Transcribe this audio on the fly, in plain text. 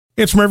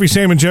It's Murphy,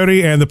 Sam, and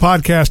Jody, and the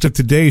podcast of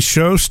today's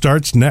show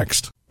starts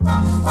next.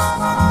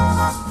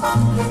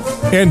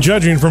 And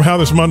judging from how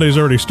this Monday is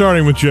already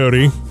starting with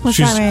Jody,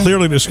 she's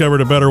clearly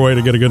discovered a better way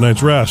to get a good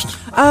night's rest.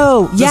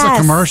 Oh, yes. Is this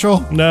a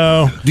commercial?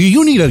 No. Do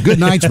you need a good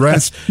night's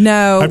rest?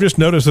 No. I've just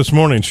noticed this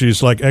morning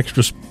she's like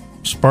extra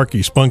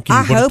spunky.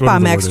 I hope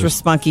I'm extra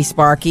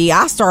sparky.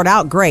 I start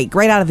out great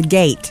out of the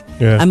gate.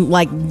 Yeah. I'm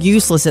like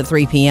useless at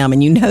 3 p.m.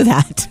 and you know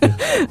that.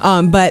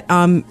 Yeah. But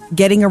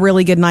getting a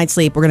really good night's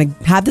sleep. We're going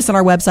to have this on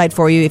our website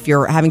for you if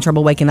you're having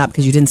trouble waking up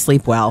because you didn't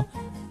sleep well.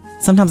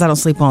 Sometimes I don't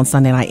sleep well on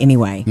Sunday night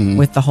anyway,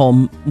 with the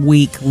whole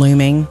week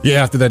looming.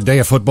 Yeah, after that day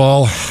of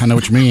football, I know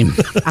what you mean.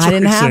 I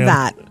didn't have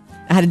that.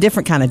 I had a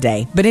different kind of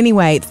day. But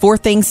anyway, 4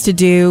 things to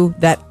do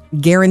that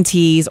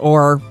guarantees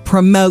or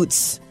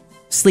promotes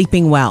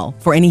sleeping well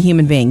for any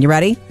human being. You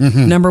ready?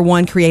 Mm-hmm. Number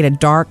 1, create a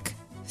dark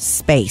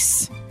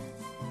space.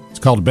 It's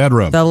called a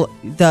bedroom.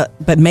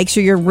 But make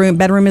sure your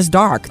bedroom is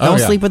dark. Don't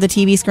sleep with the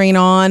TV screen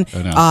on.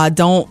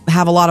 Don't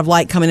have a lot of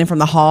light coming in from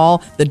the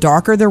hall. The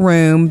darker the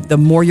room, the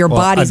more your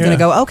body's going to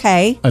go,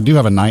 okay. I do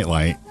have a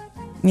nightlight.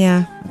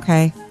 Yeah,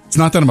 okay. It's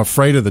not that I'm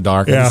afraid of the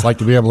dark. I just like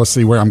to be able to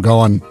see where I'm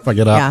going if I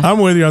get up. Yeah. I'm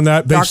with you on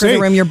that. Darker the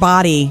room, your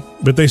body.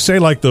 But they say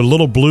like the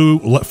little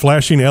blue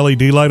flashing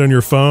LED light on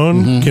your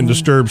phone can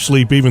disturb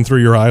sleep even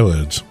through your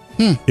eyelids.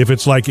 If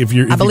it's like if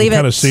you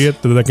kind of see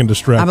it, that can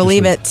distract. I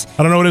believe it.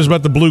 I don't know what it is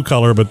about the blue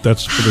color, but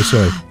that's what they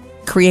say.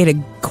 Create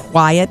a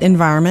quiet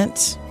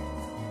environment.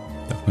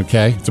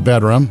 Okay, it's a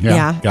bedroom.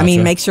 Yeah, gotcha. I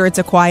mean, make sure it's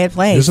a quiet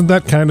place. Isn't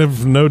that kind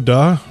of no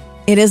duh?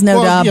 It is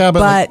no duh. Yeah,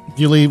 but like,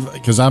 you leave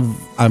because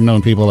I've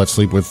known people that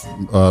sleep with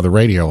the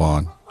radio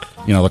on.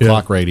 You know, the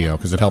clock radio,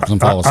 because it helps them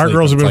fall asleep. Our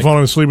girls have been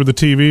falling asleep with the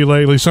TV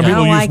lately. Some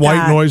people use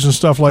white noise and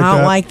stuff like that. I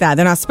don't like that.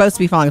 They're not supposed to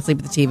be falling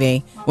asleep with the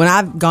TV. When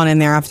I've gone in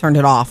there, I've turned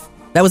it off.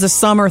 That was a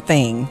summer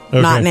thing,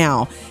 not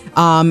now.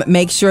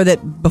 Make sure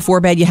that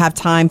before bed you have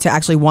time to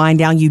actually wind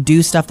down. You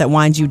do stuff that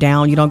winds you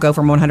down. You don't go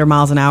from 100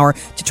 miles an hour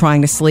to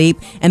trying to sleep.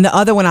 And the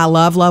other one I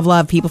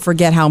love, people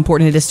forget how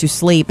important it is to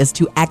sleep, is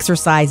to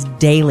exercise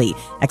daily.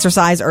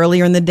 Exercise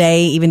earlier in the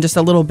day, even just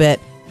a little bit,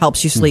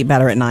 helps you sleep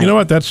better at night. You know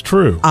what? That's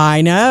true.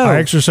 I know. I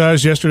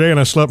exercised yesterday and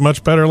I slept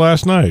much better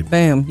last night.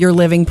 Boom. You're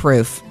living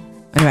proof.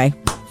 Anyway,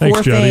 Thanks,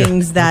 4 Jody.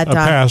 things that I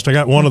passed. I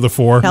got one of the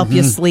 4. Help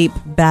you sleep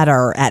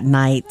better at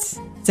night.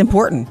 It's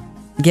important.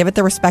 Give it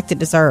the respect it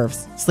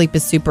deserves. Sleep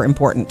is super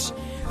important.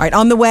 All right,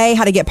 on the way,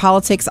 how to get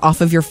politics off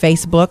of your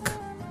Facebook.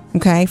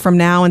 Okay, from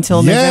now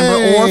until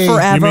November or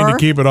forever. You mean to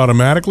keep it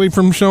automatically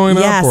from showing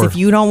up? Yes, if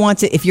you don't want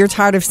to, if you're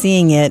tired of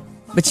seeing it,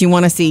 but you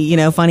want to see,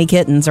 funny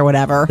kittens or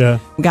whatever.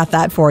 We got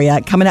that for you.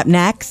 Coming up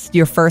next,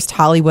 your first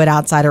Hollywood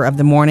Outsider of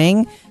the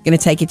morning. Going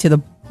to take you to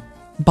the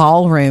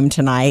ballroom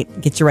tonight.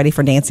 Get you ready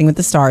for Dancing with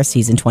the Stars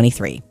season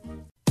 23.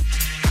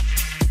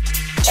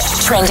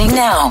 Trending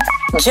now,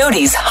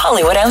 Jody's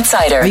Hollywood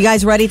Outsider. Are you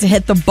guys ready to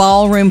hit the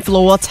ballroom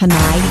floor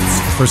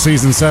tonight? For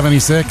season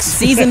 76?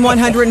 Season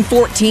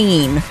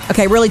 114.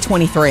 Okay, really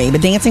 23.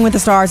 But Dancing with the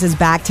Stars is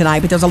back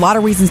tonight, but there's a lot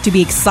of reasons to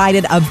be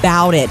excited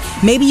about it.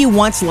 Maybe you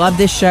once loved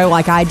this show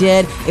like I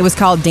did. It was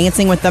called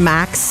Dancing with the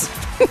Max.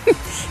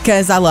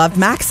 Because I loved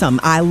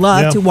Maxim. I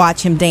love to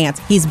watch him dance.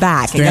 He's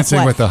back.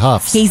 Dancing with the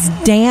Huffs. He's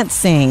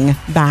dancing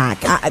back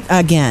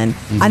again.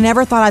 I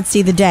never thought I'd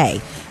see the day,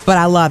 but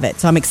I love it.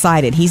 So I'm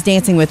excited. He's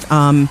dancing with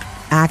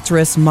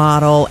actress,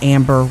 model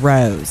Amber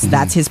Rose.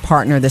 That's his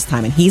partner this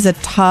time. And he's a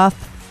tough,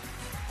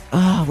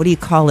 what do you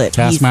call it?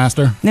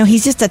 Taskmaster?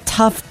 He's just a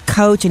tough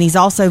coach. And he's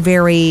also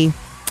very,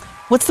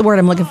 what's the word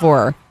I'm looking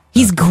for?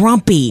 He's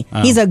grumpy.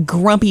 He's a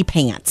grumpy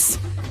pants.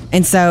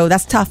 And so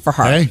that's tough for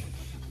her. Hey.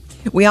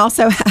 We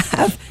also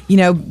have,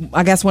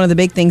 I guess one of the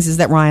big things is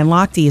that Ryan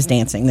Lochte is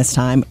dancing this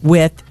time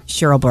with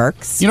Cheryl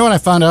Burks. You know what I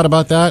found out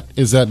about that?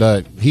 Is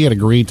that he had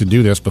agreed to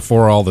do this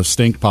before all the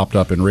stink popped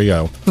up in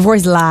Rio. Before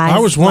his lies. I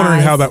was wondering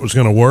how that was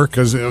going to work.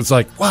 Because it was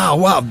like,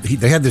 wow,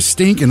 they had this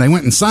stink and they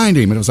went and signed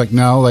him. And it was like,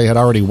 no, they had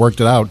already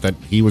worked it out that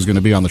he was going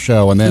to be on the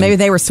show. And then maybe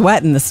they were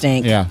sweating the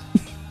stink. Yeah.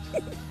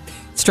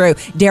 It's true.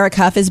 Derek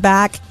Huff is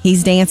back.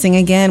 He's dancing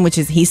again,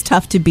 he's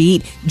tough to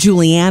beat.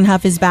 Julianne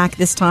Hough is back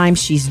this time.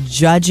 She's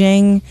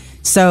judging.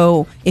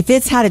 So if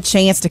it's had a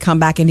chance to come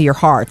back into your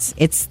hearts,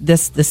 it's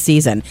this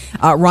season.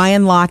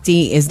 Ryan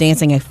Lochte is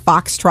dancing a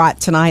foxtrot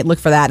tonight. Look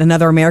for that.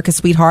 Another America's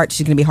Sweetheart.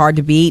 She's going to be hard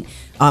to beat.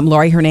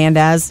 Laurie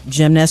Hernandez,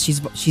 gymnast.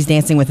 She's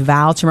dancing with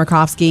Val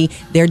Chmerkovskiy.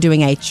 They're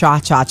doing a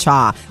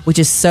cha-cha-cha, which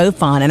is so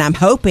fun. And I'm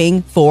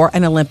hoping for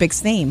an Olympics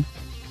theme.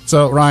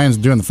 So Ryan's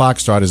doing the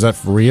foxtrot. Is that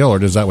for real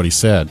or is that what he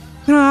said?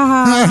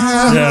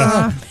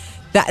 Yeah.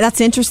 That's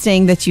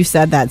interesting that you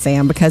said that,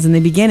 Sam, because in the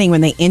beginning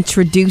when they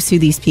introduce who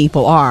these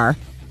people are,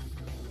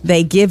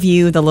 they give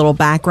you the little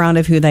background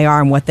of who they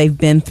are and what they've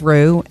been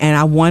through, and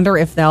I wonder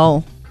if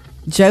they'll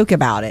joke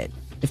about it.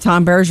 If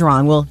Tom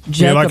Bergeron will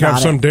joke about it. Have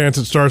some dance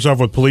that starts off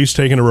with police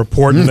taking a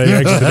report and they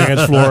exit the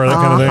dance floor, that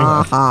kind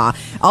of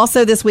thing.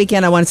 Also this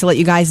weekend, I wanted to let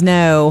you guys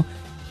know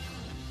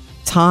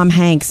Tom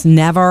Hanks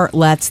never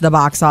lets the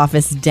box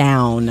office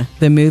down.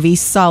 The movie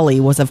Sully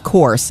was, of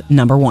course,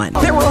 number 1.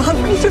 There were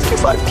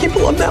 155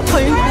 people on that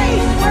plane.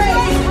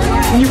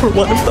 You were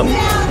one of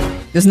them.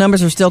 Those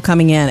numbers are still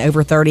coming in,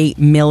 over 30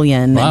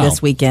 million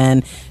this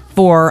weekend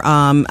for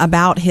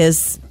about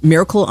his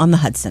Miracle on the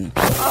Hudson.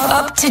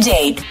 Up to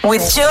date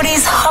with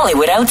Jody's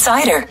Hollywood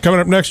Outsider. Coming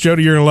up next,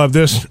 Jody, you're going to love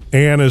this.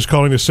 Ann is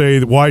calling to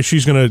say why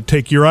she's going to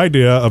take your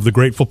idea of the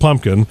Grateful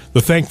Pumpkin,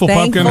 the Thankful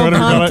Pumpkin, or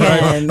whatever you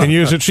call it, and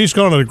use it. She's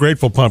calling it a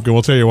Grateful Pumpkin.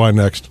 We'll tell you why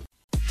next.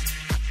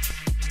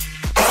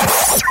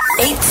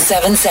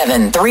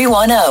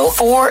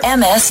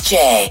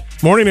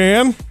 877-310-4MSJ. Morning,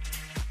 Ann.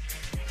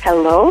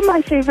 Hello,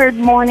 my favorite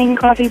morning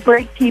coffee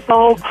break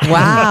people.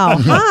 Wow.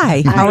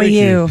 Hi. How are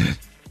you?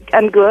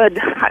 I'm good.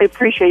 I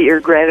appreciate your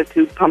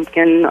gratitude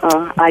pumpkin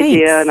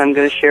idea, and I'm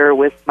going to share it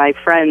with my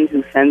friend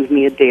who sends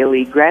me a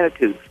daily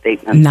gratitude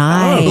statement.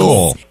 Nice.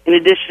 Cool. In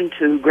addition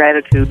to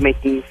gratitude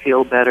making you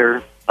feel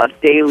better, a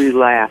daily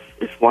laugh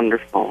is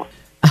wonderful.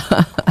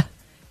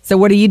 So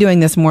what are you doing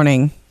this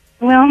morning?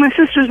 Well, my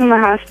sister's in the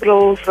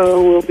hospital,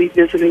 so we'll be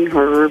visiting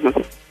her.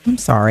 I'm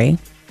sorry.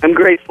 I'm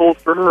grateful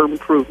for her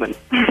improvement.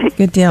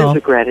 Good deal. It's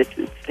a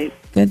gratitude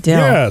statement. Good deal.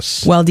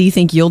 Yes. Well, do you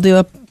think you'll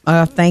do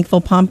a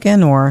thankful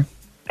pumpkin or?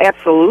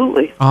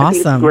 Absolutely. I think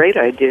it's a Awesome. great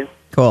idea.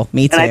 Cool.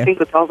 Me too. And I think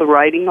with all the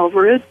writing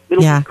over it,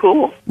 it'll be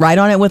cool. Write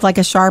on it with like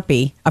a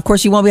Sharpie. Of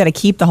course, you won't be able to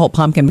keep the whole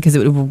pumpkin because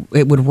it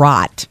would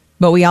rot.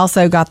 But we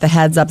also got the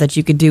heads up that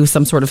you could do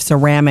some sort of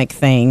ceramic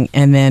thing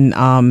and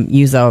then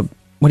use a,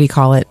 what do you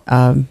call it?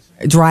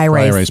 Dry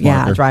erase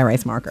marker. Yeah, dry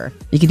erase marker.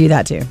 You could do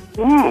that too.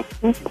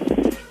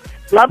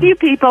 Love you,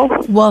 people.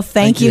 Well,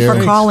 thank you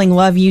for calling.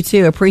 Love you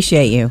too.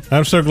 Appreciate you.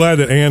 I'm so glad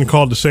that Ann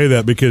called to say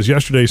that because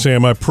yesterday,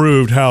 Sam, I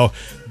proved how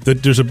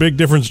that there's a big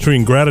difference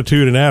between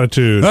gratitude and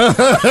attitude. I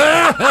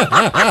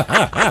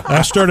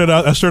started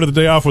the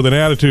day off with an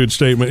attitude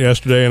statement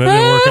yesterday, and it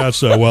didn't work out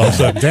so well.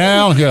 So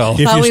downhill. If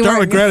you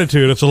start with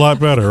gratitude, it's a lot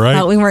better,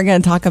 right? We weren't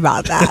going to talk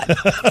about that.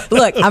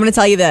 Look, I'm going to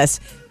tell you this.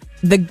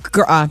 The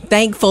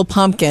thankful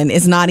pumpkin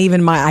is not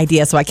even my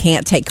idea, so I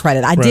can't take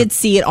credit. I did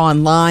see it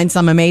online,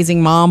 some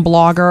amazing mom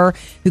blogger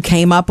who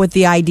came up with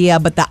the idea,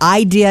 but the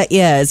idea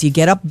is you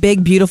get a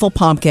big, beautiful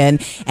pumpkin,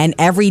 and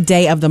every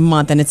day of the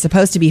month, and it's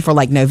supposed to be for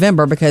like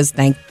November because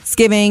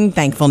Thanksgiving,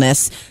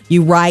 thankfulness,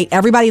 you write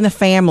everybody in the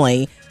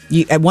family.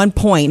 You, at one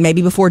point,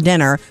 maybe before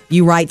dinner,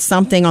 you write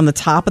something on the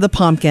top of the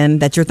pumpkin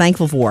that you're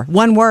thankful for.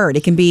 One word.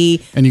 It can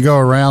be... And you go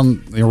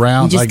around,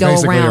 like go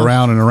basically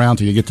around and around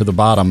till you get to the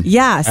bottom.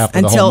 Yes, after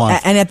the whole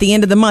month. And at the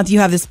end of the month, you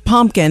have this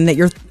pumpkin that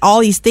you're all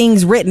these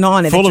things written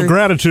on it. Full of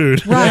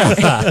gratitude.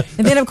 Right.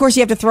 And then, of course,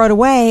 you have to throw it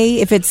away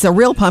if it's a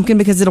real pumpkin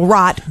because it'll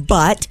rot.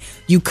 But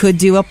you could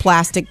do a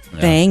plastic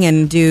thing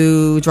and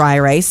do dry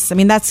erase. I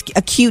mean, that's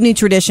a cute new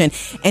tradition.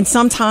 And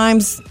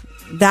sometimes...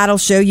 that'll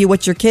show you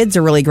what your kids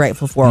are really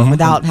grateful for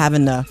without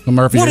having to. Well,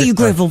 Murphy, what are you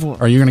grateful for?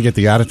 Are you going to get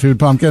the attitude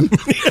pumpkin?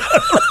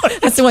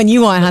 That's the one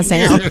you want, huh,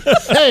 Sam?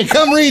 Hey,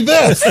 come read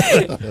this.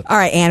 All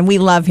right, Ann, we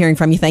love hearing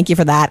from you. Thank you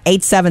for that.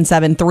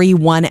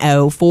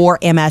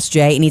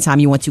 877-310-4MSJ. Anytime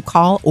you want to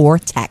call or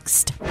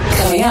text.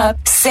 Coming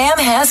up, Sam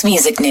has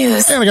music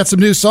news. And I got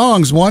some new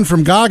songs. One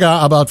from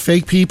Gaga about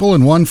fake people,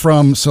 and one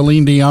from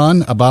Celine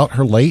Dion about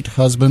her late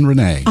husband,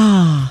 Renee.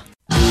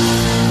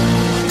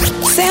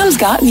 Sam's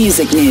got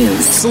music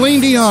news.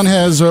 Celine Dion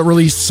has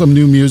released some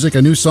new music,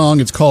 a new song.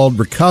 It's called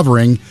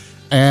Recovering,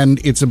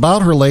 and it's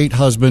about her late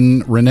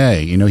husband,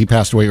 Renee. You know, he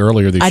passed away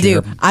earlier this year.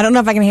 I do. I don't know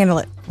if I can handle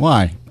it.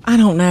 Why? I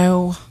don't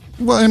know.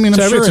 Well, I mean,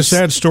 I'm sure it's a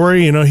sad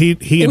story. You know, he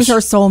was her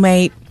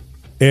soulmate.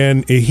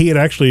 And he had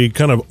actually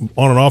kind of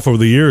on and off over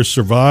the years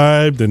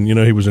survived, and you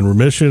know he was in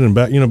remission and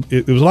back. You know,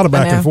 it was a lot of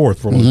back and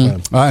forth for a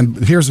long time.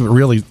 And here's what's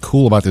really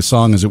cool about this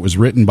song is it was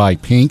written by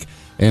Pink,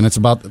 and it's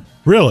about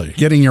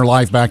getting your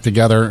life back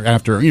together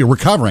after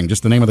recovering.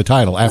 Just the name of the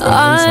title. After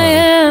I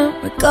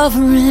am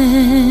recovering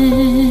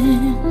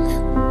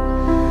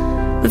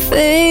the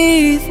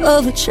faith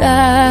of a child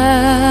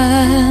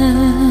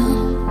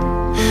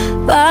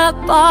by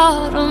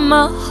part of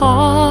my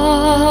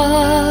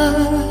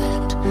heart.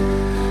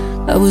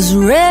 I was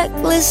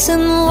reckless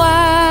and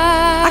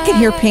wild. I can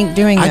hear Pink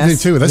doing this. I do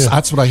too.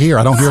 That's what I hear.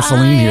 I don't hear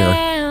Celine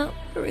here.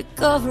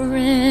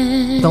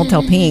 Recovering. Don't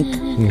tell Pink.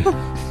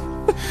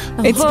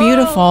 It's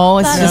beautiful.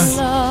 It's just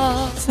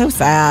so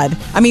sad.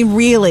 I mean,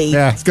 really.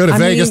 Yeah, let's go to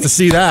Vegas to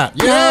see that.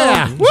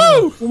 Yeah.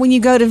 Woo! When you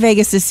go to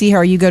Vegas to see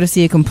her, you go to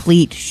see a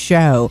complete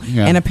show.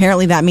 Yeah. And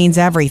apparently that means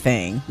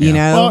everything, you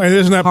know? Well, and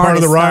isn't that part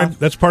of the ride?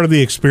 That's part of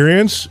the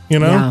experience, you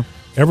know? Yeah.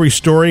 Every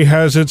story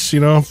has its,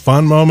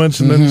 fun moments,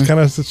 and then it's kind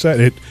of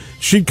sad.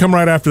 She'd come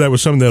right after that with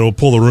something that'll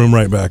pull the room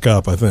right back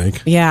up, I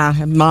think. Yeah,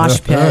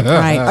 mosh pit.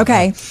 Right.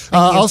 Okay.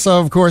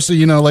 Also, of course,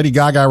 Lady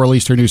Gaga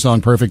released her new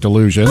song, Perfect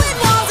Illusion.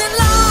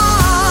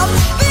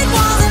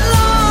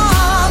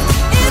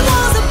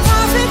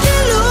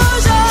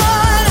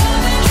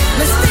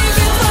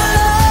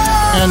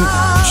 And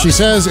she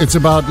says it's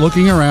about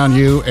looking around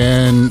you,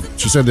 and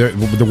she said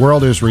the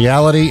world is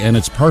reality, and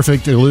it's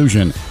perfect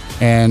illusion.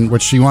 And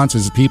what she wants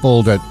is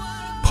people that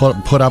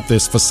put up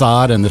this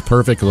facade and this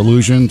perfect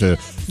illusion to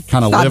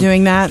kind of Stop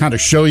doing that. kind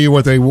of show you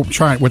what they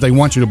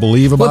want you to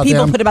believe about What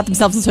people them. put about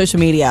themselves on social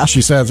media.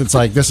 She says it's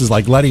like, this is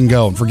like letting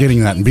go and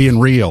forgetting that and being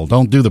real.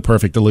 Don't do the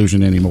perfect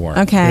illusion anymore.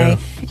 Okay.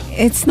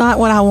 It's not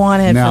what I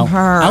wanted Now, from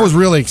her. I was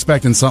really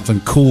expecting something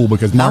cool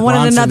because Mark I wanted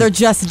Ronson, another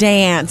Just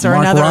Dance or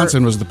Mark another.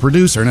 Ronson was the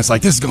producer, and it's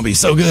like, this is going to be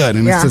so good.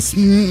 And Yeah. it's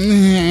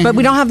just, But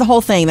we don't have the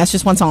whole thing. That's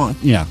just one song.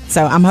 Yeah.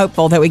 So I'm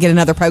hopeful that we get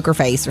another Poker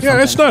Face or something.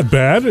 Yeah, it's not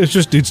bad.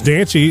 It's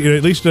dancey. It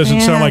at least doesn't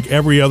Yeah. sound like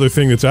every other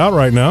thing that's out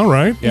right now,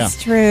 right? Yeah.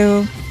 It's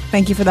true.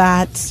 Thank you for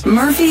that.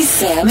 Murphy,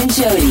 Sam, and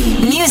Jody.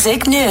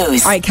 Music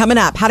news. All right, coming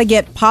up, how to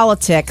get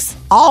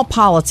all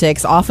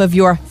politics off of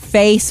your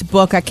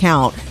Facebook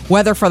account,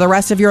 whether for the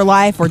rest of your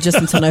life or just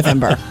until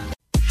November.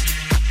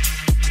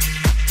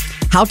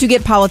 How to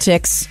get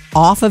politics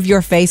off of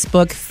your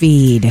Facebook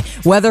feed,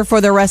 whether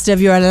for the rest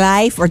of your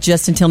life or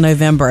just until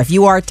November. If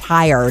you are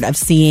tired of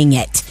seeing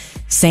it,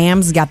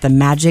 Sam's got the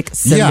magic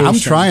solution. yeah, I'm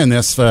trying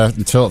this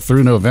until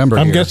through November.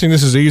 I'm here. guessing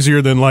this is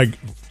easier than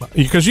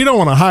because you don't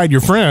want to hide your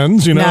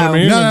friends, you know No. what I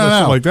mean? No, And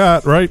stuff like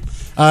that, right?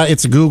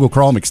 It's a Google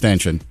Chrome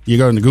extension. You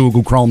go in the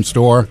Google Chrome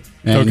store,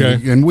 and,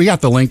 Okay. and we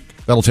got the link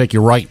that'll take you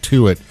right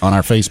to it on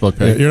our Facebook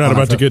page. You're not on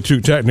our about to get too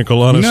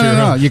technical on us No, here. no,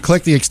 huh? no. You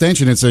click the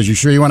extension. It says, "You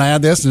sure you want to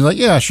add this?" And you're like,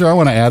 "Yeah, sure, I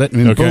want to add it."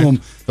 And then Okay.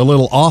 boom, the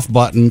little off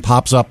button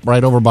pops up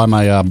right over by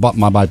my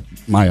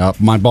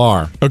my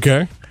bar,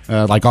 Okay.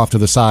 like off to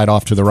the side,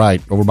 off to the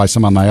right, over by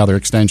some of my other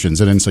extensions.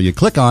 And then so you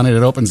click on it,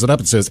 it opens it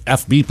up. It says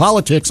FB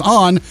Politics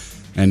on.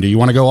 And do you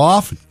want to go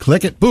off?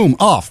 Click it. Boom,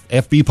 off.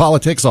 FB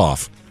Politics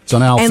off. So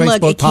now And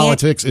look, Facebook it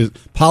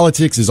can't-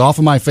 politics is off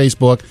of my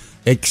Facebook.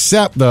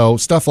 Except though,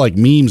 stuff like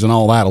memes and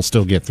all that'll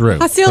still get through.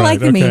 I still like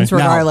the okay. memes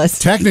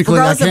regardless. Now, technically, I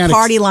regardless of can't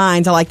party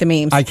lines, I like the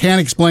memes. I can't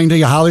explain to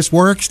you how this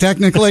works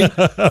technically.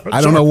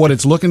 I don't know what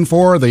it's looking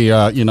for.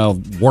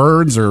 The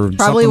words or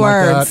Probably something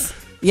words. like that.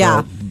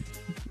 Yeah. So,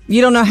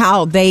 You don't know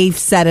how they've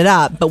set it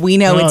up, but we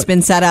know Well, it's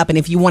been set up. And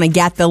if you want to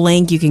get the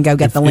link, you can go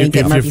get the link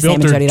if at you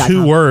filtered murphysamandjody.com.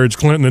 2 words,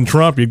 Clinton and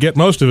Trump, you get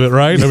most of it,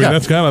 right? I mean,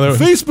 that's kind of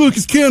the... Facebook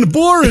is kind of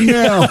boring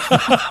now.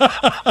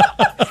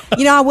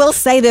 You know, I will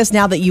say this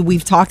now that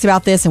we've talked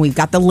about this and we've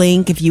got the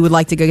link. If you would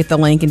like to go get the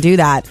link and do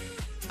that,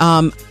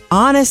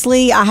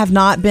 honestly, I have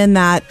not been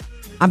that.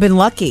 I've been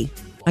lucky.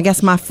 I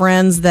guess my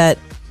friends that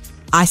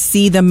I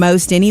see the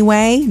most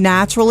anyway,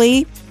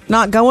 naturally,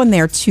 not going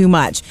there too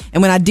much.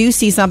 And when I do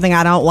see something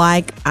I don't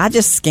like, I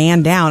just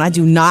scan down. I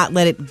do not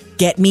let it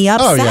get me Oh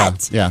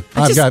upset. yeah.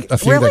 I I've just- got a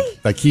few really?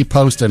 that keep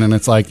posting, and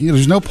it's like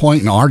there's no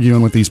point in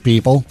arguing with these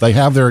people. They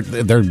have their.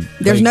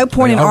 There's no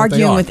point in are what they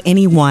arguing are. with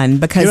anyone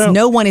because You know-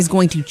 no one is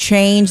going to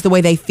change the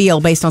way they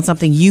feel based on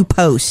something you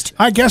post.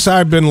 I guess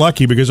I've been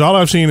lucky because all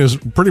I've seen is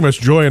pretty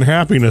much joy and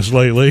happiness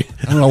lately.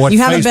 I don't know what You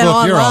haven't been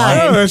Facebook you're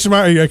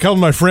online. on. A couple of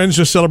my friends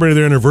just celebrated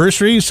their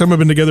anniversary. Some have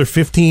been together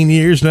 15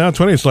 years now,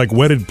 20. It's like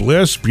wedded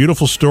bliss,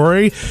 beautiful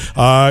story.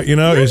 not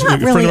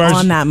really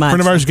on that much.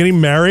 friend of ours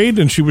getting married,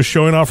 and she was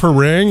showing off her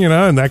ring,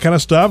 and that kind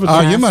of stuff. It's Oh,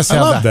 like, you must I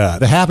have love that.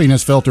 The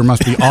happiness filter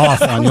must be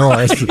off on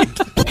yours.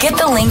 Get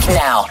the link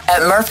now at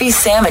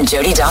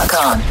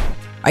murphysamandjody.com.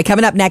 All right,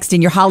 coming up next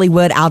in your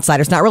Hollywood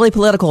Outsiders. Not really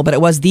political, but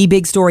it was the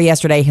big story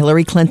yesterday.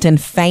 Hillary Clinton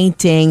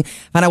fainting.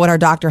 Find out what her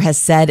doctor has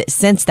said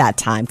since that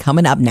time.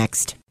 Coming up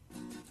next.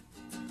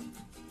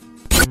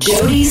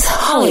 Jody's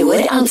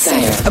Hollywood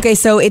Outsider. Okay,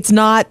 so it's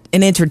not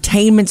an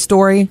entertainment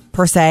story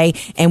per se,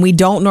 and we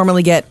don't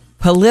normally get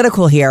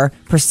political here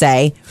per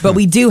se, but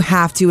we do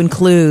have to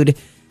include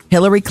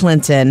Hillary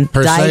Clinton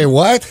Per se,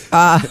 what?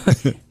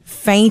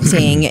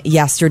 fainting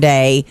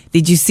yesterday.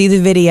 Did you see the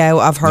video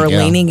of her Yeah.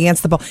 leaning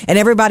against the pole? And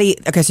everybody,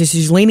 okay, so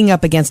she's leaning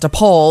up against a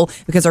pole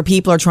because her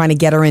people are trying to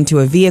get her into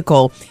a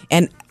vehicle.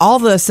 And all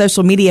the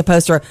social media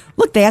posts are,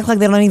 look, they act like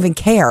they don't even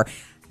care.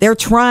 They're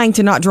trying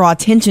to not draw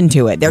attention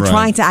to it. They're Right.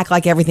 trying to act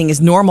like everything is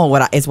normal,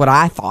 is what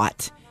I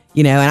thought.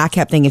 You know, and I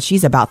kept thinking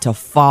she's about to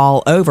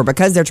fall over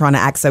because they're trying to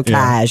act so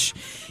cash.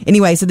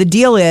 Anyway, so the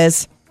deal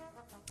is,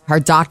 her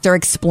doctor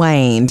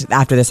explained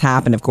after this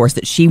happened, of course,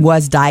 that she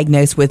was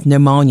diagnosed with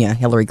pneumonia,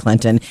 Hillary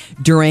Clinton,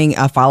 during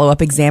a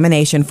follow-up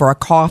examination for a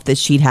cough that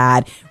she'd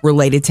had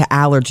related to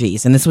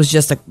allergies. And this was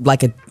just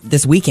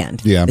this weekend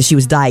that she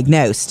was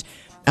diagnosed.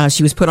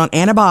 She was put on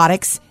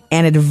antibiotics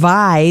and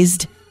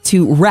advised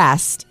to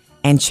rest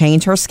and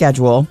change her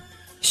schedule.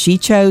 She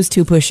chose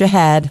to push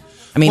ahead.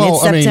 I mean,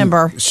 it's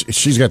September.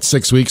 She's got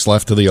 6 weeks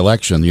left to the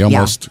election. You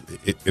almost,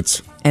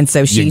 it's, And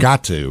so she you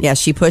got to. Yeah,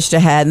 she pushed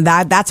ahead. And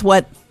that's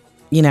what,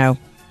 you know,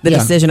 the Yeah.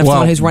 decision of Well,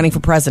 someone who's running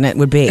for president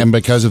would be. And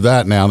because of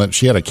that, now that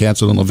she had to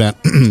cancel an event,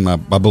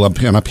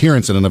 an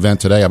appearance at an event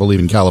today, I believe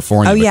in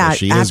California. Oh yeah, because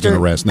she is going to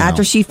rest now.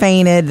 After she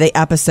fainted, the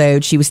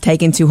episode, she was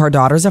taken to her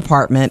daughter's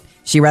apartment.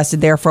 She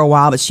rested there for a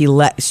while, but she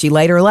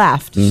later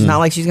left. Mm-hmm. It's not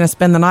like she's going to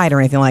spend the night or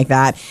anything like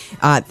that.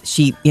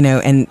 She, you know,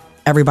 and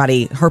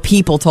everybody, her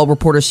people told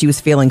reporters she was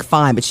feeling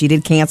fine, but she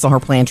did cancel her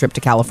planned trip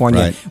to California,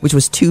 Right. which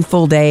was 2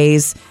 full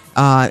days,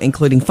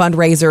 including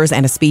fundraisers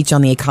and a speech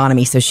on the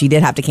economy. So she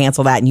did have to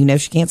cancel that, and you know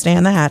she can't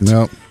stand that.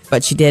 Nope.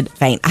 But she did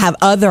faint. I have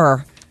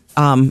other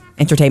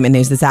entertainment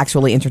news that's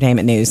actually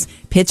entertainment news.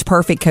 Pitch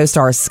Perfect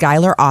co-stars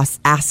Skylar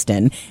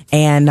Astin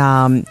and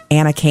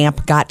Anna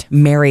Camp got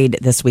married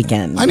this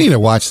weekend. I need to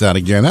watch that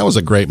again. That was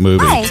a great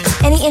movie. Hi.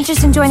 Any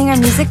interest in joining our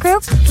music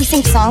group? We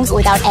sing songs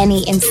without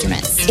any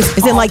instruments.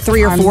 Is it like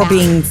 3 or 4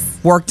 being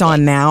worked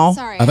on now?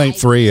 Sorry, I think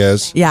 3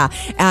 is. Yeah,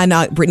 and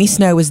Brittany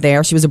Snow was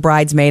there. She was a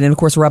bridesmaid, and of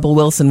course, Rebel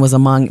Wilson was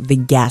among the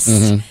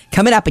guests.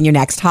 Coming up in your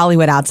next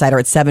Hollywood Outsider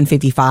at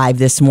 7:55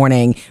 this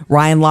morning,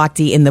 Ryan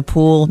Lochte in the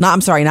pool.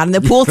 Not in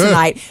the pool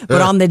tonight,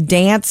 but on the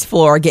dance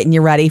floor, getting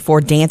you ready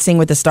for Dancing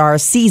with the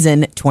Stars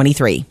season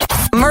 23.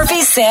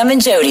 Murphy, Sam,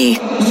 and Jody,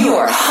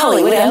 your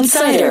Hollywood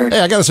Outsider. Hey,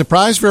 I got a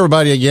surprise for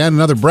everybody again.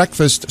 Another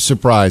breakfast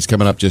surprise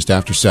coming up just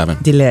after 7.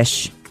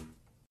 Delish.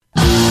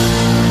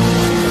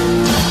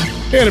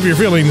 And if you're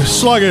feeling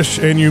sluggish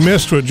and you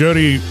missed what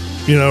Jody,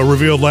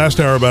 revealed last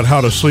hour about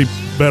how to sleep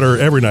better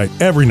every night,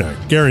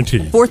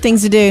 guaranteed. 4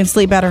 things to do,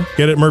 sleep better.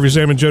 Get it at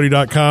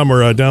murphysamandjody.com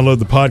or download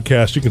the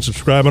podcast. You can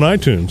subscribe on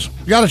iTunes.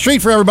 We got a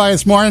treat for everybody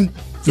this morning.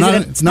 It's not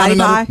patty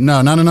another, pie?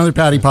 No, not another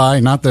patty pie.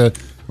 Not the.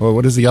 Well,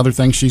 what is the other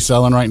thing she's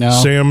selling right now?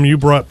 Sam, you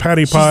brought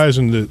patty pies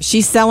and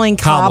She's selling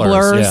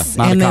Cobblers, yeah,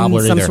 not and a then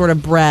cobbler some either. sort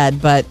of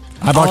bread, but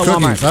I bought all at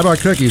cookies. Walmart. I bought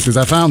cookies because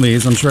I found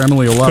these. I'm sure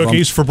Emily will love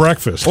cookies for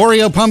breakfast. them.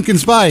 Oreo pumpkin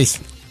spice.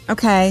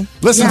 Okay.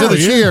 Listen to the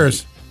Yeah.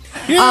 cheers.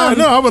 Yeah,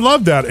 no, I would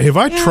love that. Have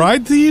I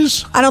tried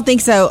these? I don't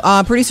think so.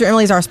 Producer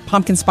Emily's our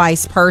pumpkin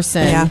spice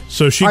person. Yeah.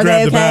 So she Are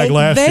grabbed they the bag okay?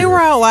 last They year. were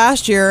out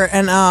last year,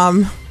 and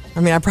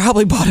I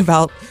probably bought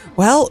about.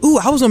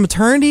 I was on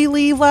maternity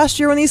leave last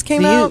year when these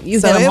came So you- out. you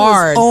so hit 'em it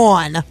hard. was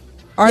on.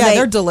 Are yeah, they-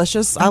 they're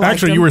delicious. I like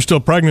Actually, them. you were still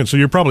pregnant, so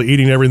you're probably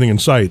eating everything in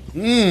sight.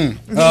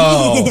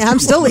 Oh, I'm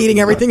still eating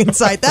everything in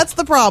sight. That's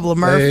the problem,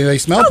 Murph. they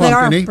smell They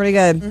are pumpkin-y. pretty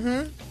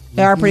good.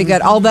 They are pretty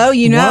good. Although,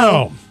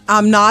 Wow.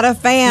 I'm not a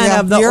fan Yeah,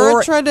 of the you're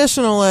a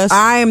traditionalist.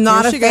 I am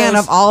not Here a she fan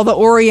goes. of all the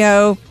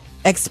Oreo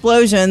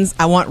explosions.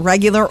 I want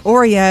regular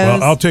Oreos.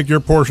 Well, I'll take your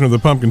portion of the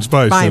pumpkin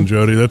spice, Fine. then,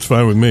 Jody. That's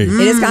fine with me. It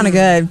is kind of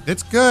good.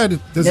 It's good.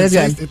 Does It it is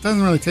taste? good. It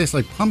doesn't really taste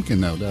like pumpkin,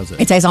 though, does it?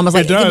 It tastes almost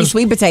like it could be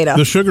sweet potato.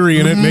 The sugary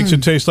in it makes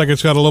it taste like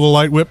it's got a little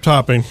light whipped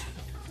topping.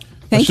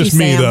 Thank That's just you,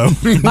 me, Sam.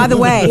 though. By the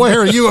way, What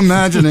are you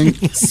imagining?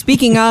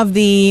 speaking of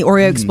the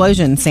Oreo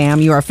explosion,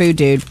 Sam, you are a food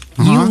dude.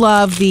 You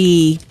love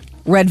the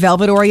red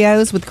velvet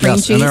Oreos with cream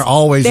Yes, cheese. and they're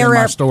always in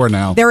my store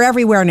now. They're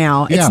everywhere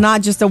now. Yeah. It's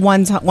not just a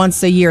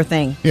once a year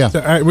thing.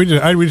 Yeah. We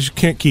just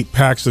can't keep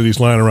packs of these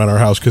lying around our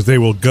house because they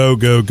will go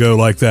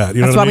like that.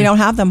 You know That's what why I mean? we don't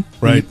have them.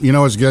 Right. You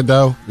know what's good,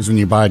 though? Is when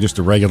you buy just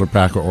a regular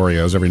pack of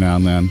Oreos every now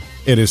and then.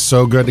 It is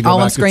so good to go Oh,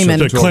 I'm back screaming.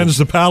 To cleanse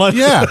the palate?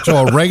 Yeah, to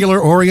a regular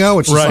Oreo.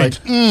 It's just Right.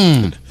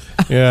 like,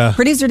 Yeah.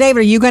 Producer David,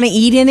 are you going to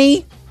eat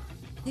any?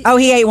 Oh,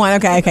 he ate one.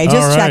 Okay. All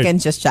Just right. checking.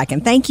 Just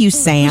checking. Thank you,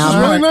 Sam. That's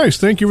really nice.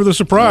 Thank you for the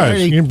surprise.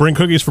 Hey. You can bring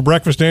cookies for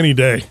breakfast any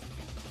day.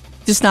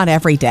 Just not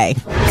every day.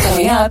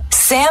 Coming up,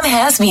 Sam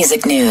has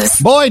music news.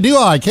 boy, do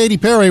I. Katy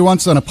Perry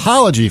wants an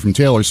apology from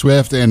Taylor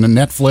Swift, and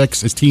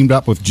Netflix has teamed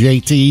up with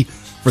JT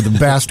for the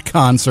best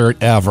concert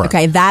ever.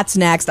 Okay, that's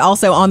next.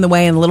 Also on the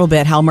way in a little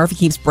bit, how Murphy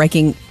keeps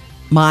breaking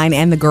mine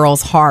and the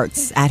girls'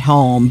 hearts at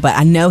home, but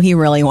I know he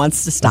really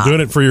wants to stop. Doing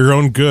it for your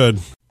own good.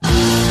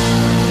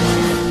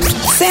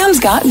 Sam's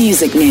got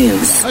music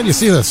news. How do you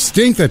see the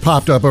stink that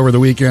popped up over the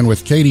weekend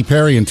with Katy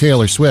Perry and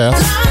Taylor Swift?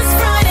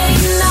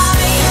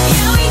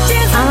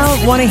 I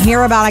don't want to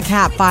hear about a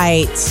cat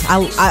fight.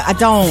 I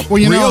don't. Well,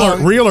 you know,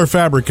 Real or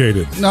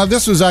fabricated? no,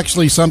 this was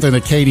actually something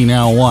that Katy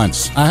now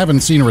wants. I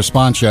haven't seen a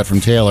response yet from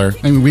Taylor.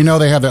 I mean, we know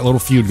they have that little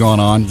feud going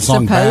on, the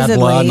song Bad Supposedly.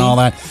 Blood and all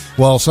that.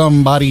 Well,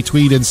 somebody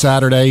tweeted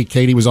Saturday,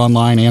 Katy was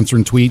online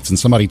answering tweets, and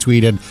somebody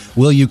tweeted,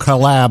 "Will you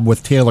collab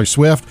with Taylor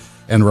Swift?"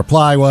 And the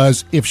reply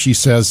was, "If she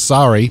says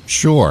sorry,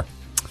 sure."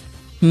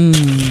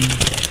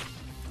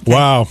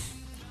 Wow.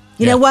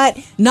 You know what?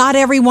 Not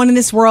everyone in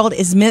this world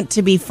is meant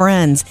to be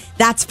friends.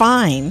 That's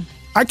fine.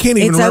 I can't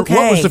even It's remember. What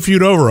okay. was the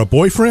feud over? A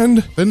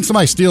boyfriend? Didn't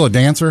somebody steal a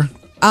dancer?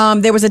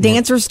 There was a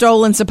dancer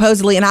stolen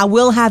supposedly, and I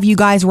will have you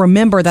guys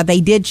remember that they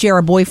did share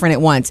a boyfriend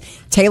at once.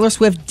 Taylor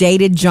Swift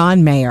dated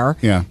John Mayer.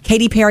 Yeah.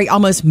 Katy Perry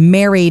almost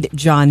married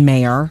John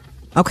Mayer.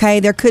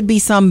 Okay, there could be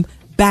some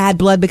bad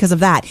blood because of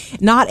that.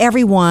 Not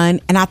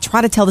everyone, and I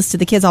try to tell this to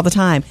the kids all the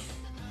time,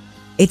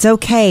 it's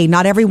okay.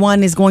 Not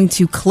everyone is going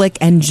to click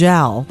and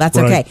gel. That's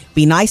Right. okay.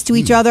 Be nice to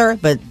each other,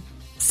 but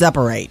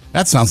separate.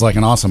 That sounds like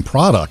an awesome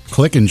product.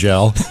 Click and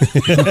Gel.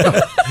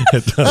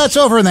 That's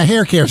over in the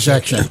hair care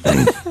section.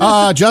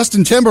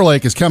 Justin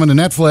Timberlake is coming to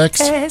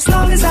Netflix.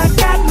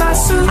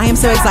 I am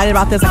so excited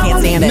about this. I can't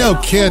stand it. No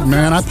kid,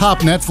 man. I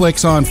popped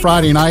Netflix on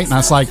Friday night, and I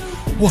was like,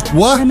 what?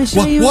 Let me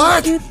show you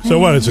What? you So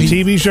what? It's a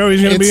TV show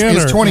he's going to It's be in?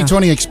 his or-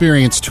 2020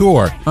 Experience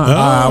Tour.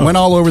 Went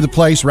all over the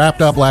place,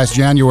 wrapped up last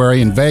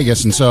January in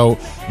Vegas. And so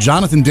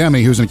Jonathan Demme,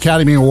 who's an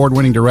Academy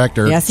Award-winning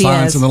director, Yes, he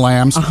Silence is. of the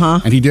Lambs,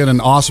 and he did an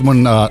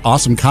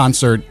awesome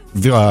concert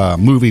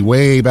movie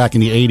way back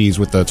in the 80s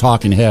with the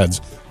Talking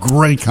Heads.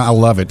 Great. I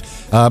love it.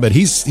 But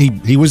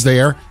he was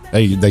there.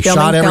 They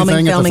shot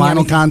everything at the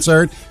final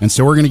concert, and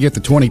so we're going to get the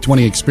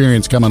 2020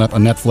 experience coming up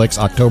on Netflix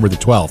October the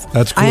 12th.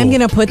 That's cool. I am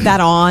going to put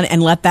that on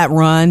and let that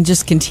run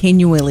just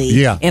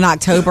continually in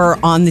October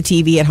on the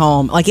TV at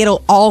home. Like,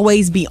 it'll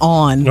always be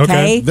on,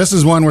 okay? This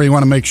is one where you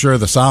want to make sure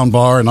the sound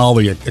bar and all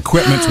the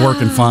equipment's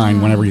working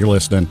fine whenever you're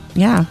listening.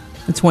 Yeah.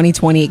 The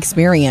 2020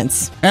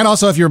 experience. And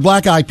also, if you're a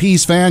Black Eyed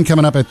Peas fan,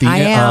 coming up at the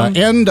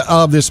end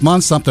of this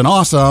month, something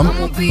awesome.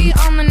 I'ma be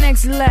on the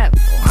next level.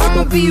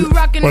 I'ma be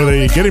rocking. What, are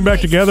they getting back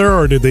together,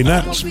 or did they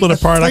not split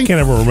apart? I can't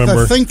ever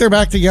remember. I think they're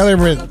back together,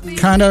 but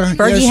kind of.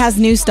 Fergie has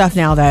new stuff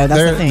now, though.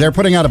 That's the thing. They're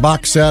putting out a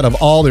box set of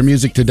all their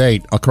music to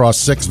date across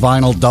 6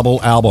 vinyl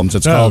double albums.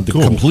 It's called The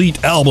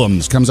Complete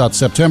Albums. Comes out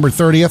September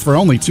 30th for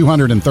only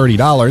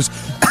 $230.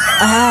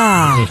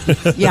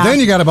 Yeah. Then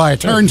you got to buy a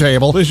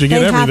turntable. At least you get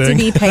they everything. have to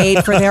be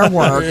paid for their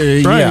work.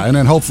 Yeah, and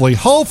then hopefully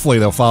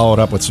they'll follow it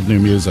up with some new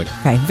music.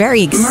 Okay,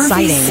 very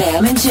exciting. Murphy,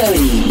 Sam, and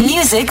Jody.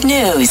 Music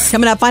news.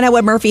 Coming up, find out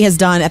what Murphy has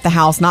done at the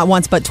house, not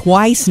once but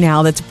twice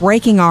now, that's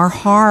breaking our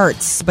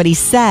hearts. But he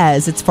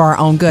says it's for our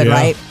own good,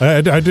 right?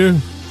 I do.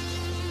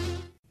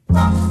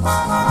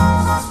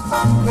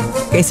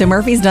 Okay, so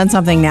Murphy's done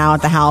something now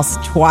at the house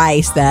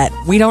twice that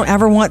we don't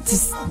ever want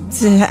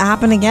to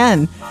happen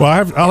again. Well,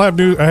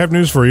 I have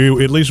news for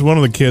you. At least one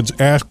of the kids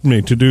asked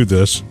me to do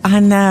this. I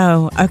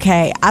know.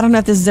 Okay, I don't know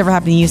if this has ever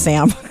happened to you,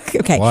 Sam.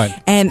 Okay,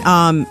 What? And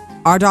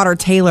our daughter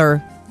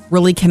Taylor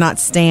really cannot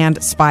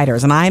stand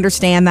spiders, and I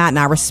understand that, and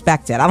I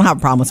respect it. I don't have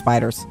a problem with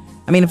spiders.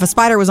 I mean, if a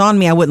spider was on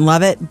me, I wouldn't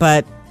love it,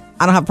 but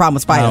I don't have a problem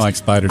with spiders. I don't like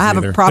spiders I have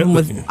either. a problem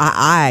with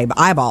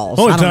eyeballs.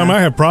 The only time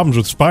I have problems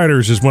with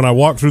spiders is when I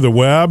walk through the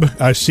web,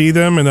 I see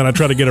them, and then I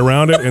try to get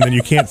around it, and then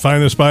you can't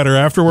find the spider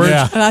afterwards.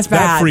 Yeah. That's bad.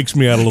 That freaks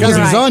me out a little Because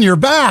bit. it's on your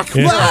back.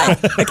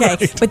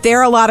 Okay, but there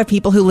are a lot of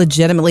people who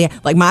legitimately,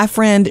 like my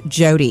friend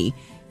Jody,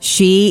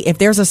 if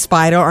there's a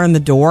spider on the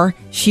door,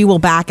 she will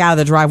back out of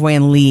the driveway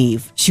and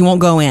leave. She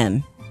won't go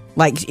in.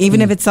 Like,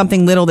 even if it's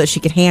something little that she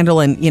could handle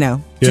and,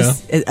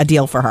 just a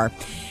deal for her.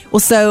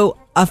 Well, so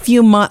a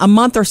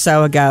month or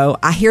so ago,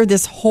 I hear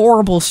this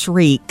horrible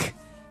shriek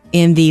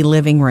in the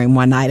living room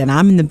one night, and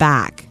I'm in the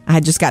back. I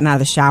had just gotten out of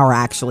the shower,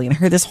 actually, and I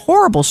heard this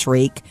horrible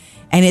shriek,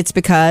 and it's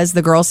because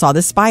the girls saw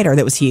this spider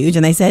that was huge,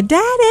 and they said,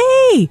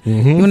 "Daddy!"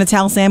 You want to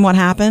tell Sam what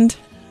happened?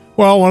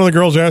 Well, one of the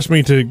girls asked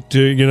me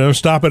to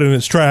stop it in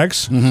its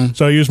tracks,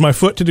 so I used my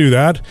foot to do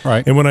that.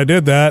 Right. And when I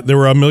did that, there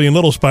were a million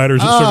little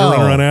spiders that started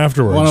running around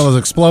afterwards. One of those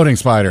exploding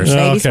spiders.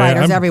 Baby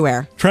spiders I'm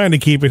everywhere. Trying to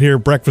keep it here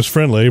breakfast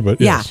friendly, but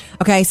yes. Yeah.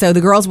 Okay. So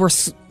the girls were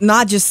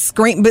not just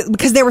screaming, but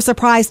because they were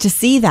surprised to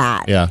see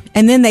that. Yeah.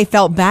 And then they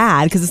felt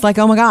bad because it's like,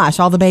 oh my gosh,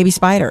 all the baby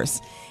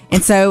spiders.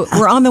 And so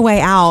we're on the way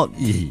out.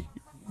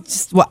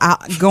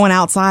 Going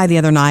outside the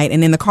other night,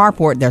 and in the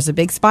carport there's a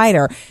big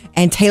spider,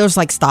 and Taylor's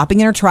like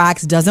stopping in her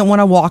tracks, doesn't want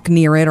to walk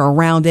near it or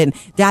around it.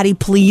 Daddy,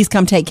 please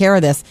come take care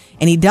of this.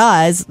 And he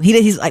does.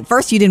 He's like,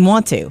 first you didn't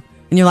want to,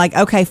 and you're like,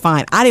 okay,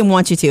 fine, I didn't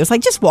want you to. It's like,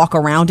 just walk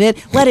around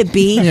it, let it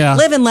be.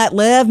 Live and let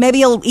live. Maybe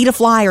he'll eat a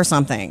fly or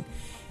something.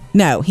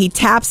 No, he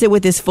taps it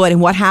with his foot,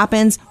 and what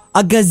happens?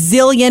 A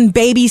gazillion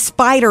baby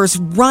spiders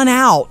run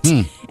out,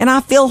 and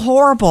I feel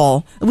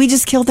horrible. We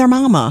just killed their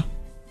mama.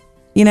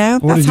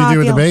 What did you do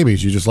with the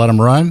babies? You just let them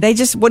run? They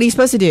just, what are you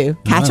supposed to do?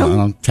 Catch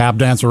them? Tap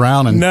dance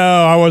around and...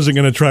 No, I wasn't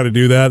going to try to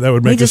do that. That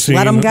would make a scene.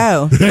 Just let them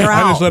go. They're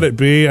out. I just let it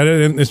be.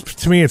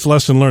 To me, it's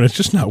lesson learned. It's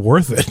just not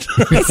worth it.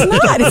 It's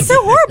not. It's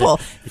so horrible.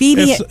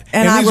 Phoebe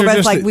and I were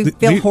both like, we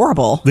feel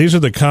horrible. These are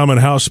the common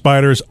house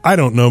spiders. I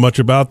don't know much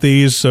about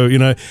these, so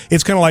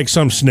it's kind of like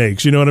some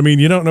snakes. You know what I mean?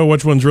 You don't know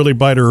which one's really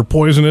biter or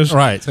poisonous.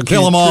 Right. So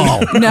kill them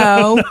all.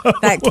 No,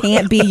 that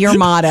can't be your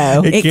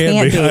motto. It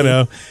can't be. I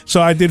know.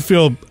 So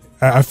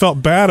I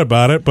felt bad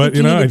about it, but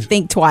you need to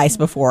think twice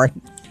before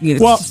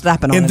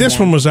stepping on it. And this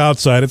one was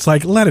outside. It's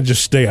like, let it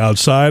just stay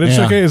outside. It's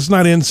okay. It's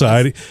not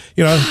inside.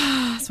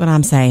 That's what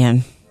I'm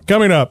saying.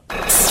 Coming up.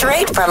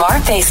 Straight from our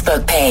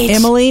Facebook page.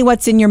 Emily,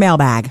 what's in your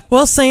mailbag?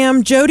 Well,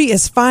 Sam, Jody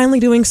is finally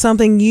doing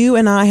something you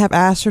and I have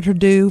asked her to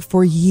do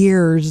for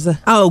years.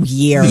 Oh,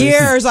 years.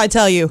 Years, I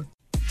tell you.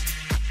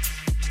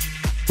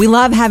 We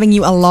love having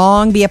you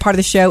along. Be a part of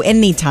the show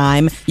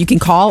anytime. You can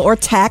call or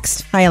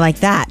text. How you like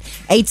that?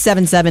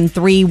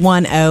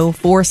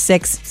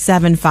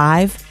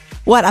 877-310-4675.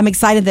 What? I'm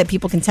excited that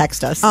people can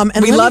text us. And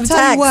we love tell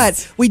text. you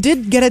what, we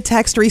did get a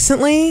text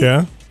recently.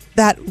 Yeah.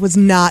 That was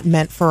not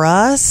meant for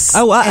us.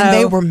 Oh, and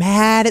they were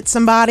mad at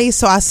somebody.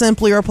 So I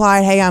simply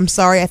replied, "Hey, I'm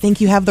sorry. I think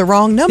you have the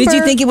wrong number." Did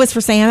you think it was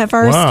for Sam at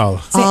first?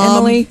 Wow.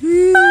 Emily?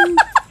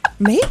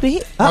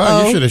 Maybe.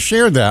 Oh, you should have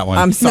shared that one.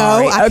 I'm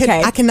sorry. No,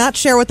 I cannot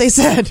share what they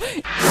said.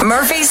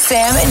 Murphy,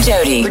 Sam, and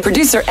Jody.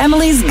 Producer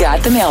Emily's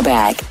got the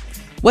mailbag.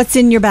 What's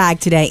in your bag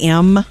today,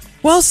 Em?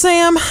 Well,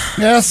 Sam.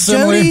 Yes,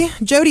 Emily.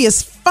 Jody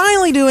is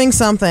finally doing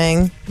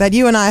something that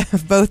you and I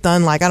have both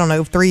done,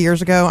 3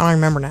 years ago. I don't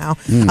remember now.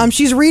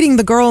 She's reading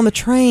The Girl on the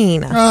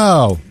Train.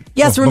 Oh,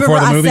 Yes, remember before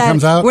the I movie said,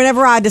 comes out?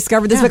 whenever I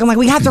discovered this book, I'm like,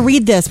 we have to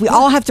read this. We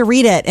all have to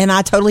read it. And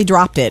I totally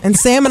dropped it. And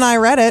Sam and I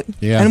read it.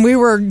 Yeah. And we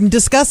were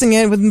discussing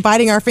it with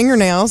biting our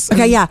fingernails.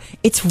 Okay, yeah.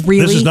 It's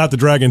really... This is not the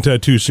Dragon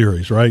Tattoo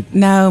series, right?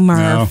 No, Murph.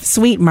 No.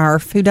 Sweet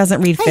Murph, who doesn't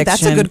read fiction.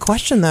 That's a good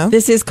question, though.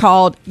 This is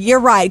called... You're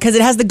right, because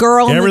it has the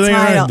girl in the Everything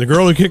title. right. The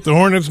girl who kicked the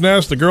hornet's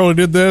nest, the girl who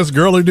did this, the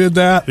girl who did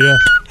that. Yeah.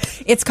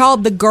 It's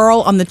called The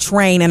Girl on the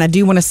Train, and I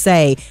do want to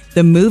say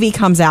the movie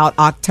comes out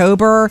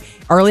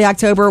early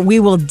October. We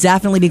will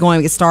definitely be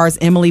going. It stars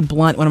Emily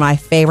Blunt, one of my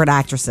favorite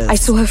actresses. I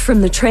saw her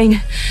from the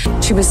train.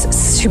 She was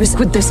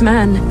with this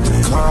man.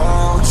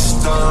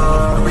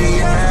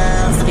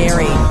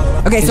 Scary.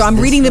 Okay, so I'm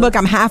reading the book.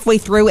 I'm halfway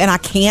through, and I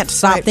can't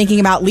stop thinking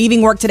about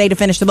leaving work today to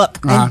finish the book.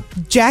 And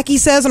Jackie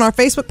says on our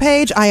Facebook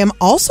page, I am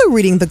also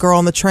reading The Girl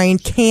on the Train.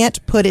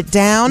 Can't put it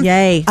down.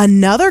 Yay.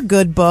 Another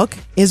good book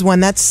is one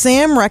that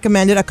Sam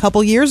recommended a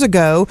couple years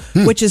ago,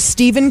 which is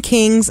Stephen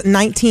King's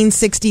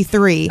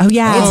 1963. Oh,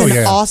 yeah. It's Oh, an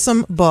yeah.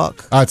 awesome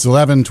book. It's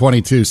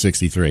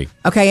 11/22/63.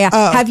 Okay,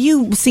 yeah. Have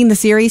you seen the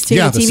series, too?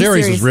 Yeah, the TV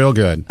series is real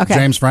good. Okay.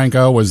 James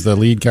Franco was the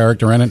lead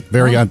character in it.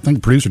 I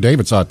think producer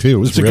David saw it too. It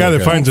was It's a really guy that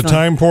good. finds a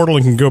time portal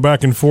and can go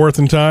back and forth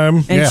in time.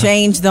 And Yeah.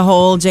 change the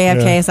whole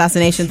JFK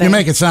assassination thing. You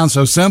make it sound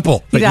so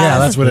simple, but yeah, does.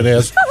 that's what it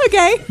is.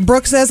 Okay.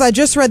 Brooke says, I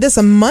just read this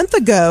a month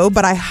ago,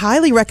 but I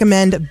highly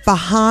recommend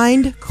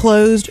Behind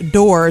Closed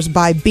Doors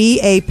by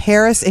B.A.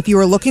 Paris if you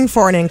are looking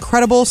for an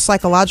incredible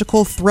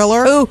psychological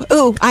thriller.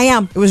 Ooh, I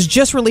am. It was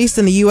just released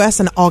in the U.S.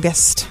 in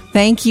August.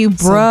 Thank you, So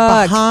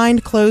Brooke.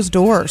 Behind Closed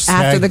Doors.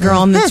 After the Girl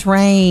on the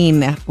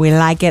Train. We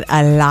like it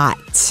a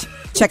lot.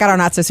 Check out our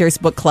Not So Serious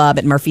Book Club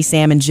at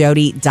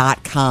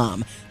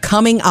murphysamandjody.com.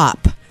 Coming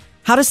up,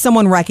 how does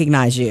someone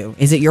recognize you?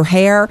 Is it your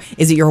hair?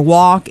 Is it your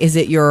walk? Is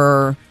it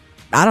your,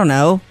 I don't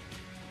know,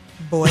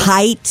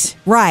 height?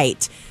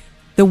 Right.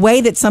 The way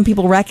that some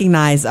people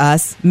recognize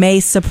us may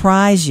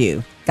surprise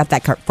you. Got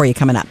that for you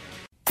coming up.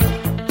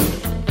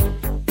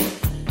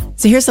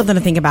 So here's something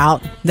to think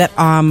about that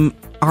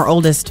our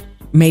oldest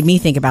made me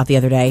think about the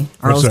other day.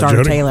 Our What's oldest that, daughter,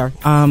 Jody? Taylor.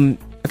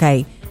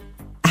 Okay.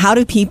 How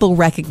do people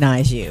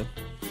recognize you?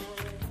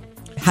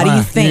 How do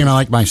you think? You know,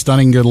 like my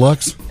stunning good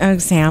looks. Oh,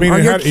 Sam, I mean, or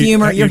your how-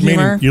 humor, you your mean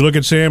humor. You look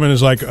at Sam and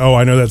it's like, oh,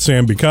 I know that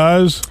Sam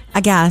because.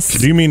 I guess.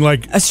 Do you mean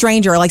like A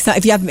stranger, like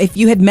if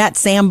you had met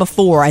Sam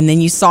before and then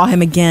you saw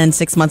him again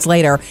 6 months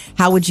later,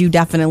 how would you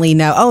definitely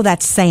know? Oh,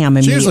 that's Sam.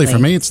 It's Immediately. usually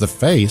for me, it's the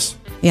face.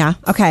 Yeah.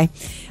 Okay.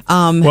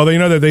 Well, you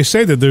know that they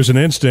say that there's an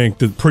instinct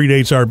that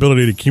predates our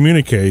ability to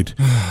communicate.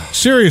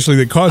 Seriously,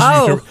 that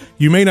causes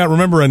you may not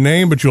remember a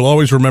name, but you'll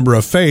always remember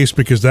a face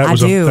because that I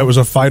was do. that was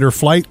a fight or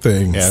flight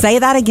thing. Say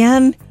that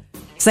again.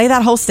 Say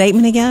that whole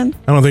statement again.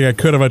 I don't think I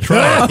could if I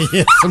tried.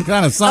 Yeah, some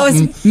kind of I was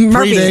something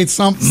Murphy, predates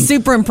something.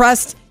 super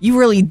impressed. You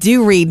really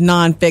do read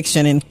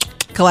nonfiction and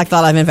collect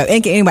a lot of info.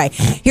 Anyway,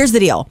 here's the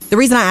deal. The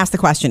reason I asked the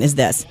question is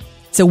this.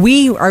 So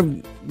we are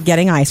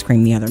getting ice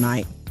cream the other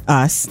night.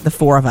 Us, the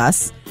four of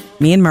us,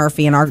 me and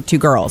Murphy and our two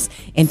girls.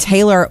 And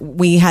Taylor,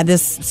 we had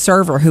this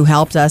server who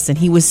helped us, and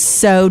he was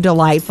so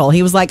delightful.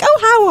 He was like, "Oh,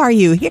 how are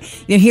you?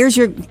 Here's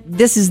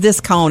this is this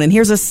cone, and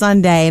here's a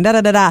sundae, and da da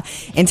da da."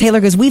 And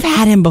Taylor goes, "We've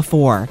had him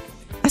before."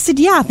 I said,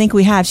 "Yeah, I think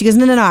we have." She goes,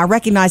 No, I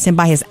recognize him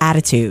by his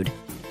attitude."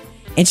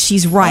 And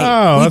she's right.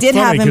 Oh, We that's did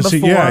funny, have him 'cause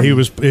before.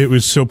 it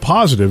was so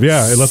positive.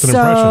 Yeah, it left an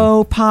impression.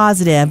 So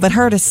positive. But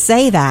her to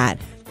say that,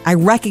 I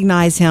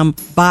recognize him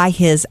by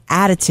his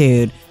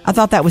attitude. I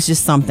thought that was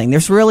just something.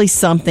 There's really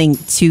something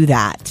to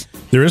that.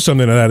 There is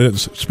something to that.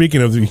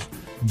 Speaking of the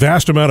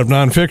vast amount of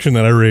nonfiction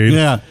that I read,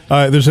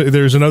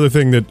 there's another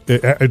thing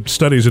that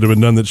studies that have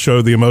been done that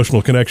show the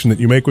emotional connection that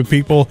you make with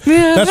people.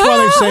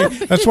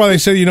 That's why they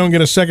say you don't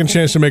get a second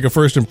chance to make a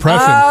first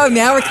impression. Oh,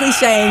 now we're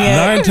clicheing it.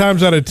 9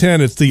 times out of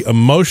 10, it's the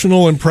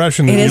emotional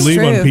impression that It you is leave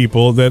true. on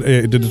people that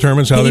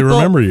determines how they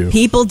remember you.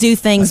 People do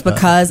things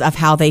because of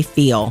how they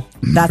feel.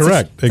 That's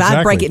Correct. I'd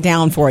Exactly. break it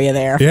down for you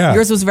there. Yeah.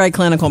 Yours was very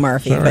clinical,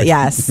 Murphy, Sorry. but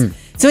yes.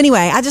 So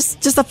anyway, I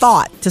just a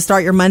thought to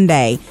start your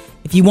Monday.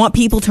 If you want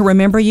people to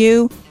remember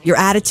you, your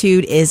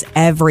attitude is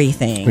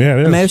everything. Yeah,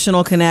 it is.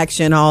 Emotional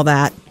connection, all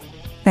that.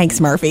 Thanks,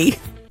 Murphy.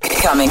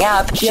 Coming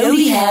up,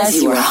 Jody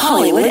has your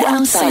Hollywood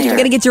Outsider. I'm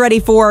going to get you ready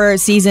for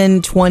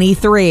season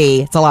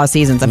 23. It's a lot of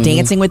seasons of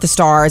Dancing with the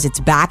Stars. It's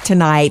back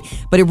tonight,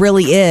 but it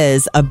really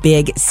is a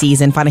big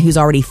season. Find out who's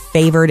already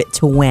favored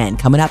to win.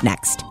 Coming up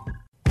next.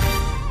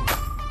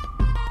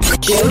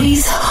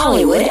 Jody's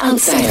Hollywood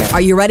Outsider.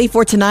 Are you ready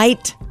for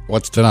tonight?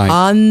 What's tonight?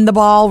 On the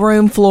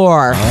ballroom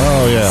floor.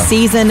 Oh, yeah.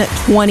 Season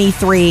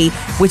 23,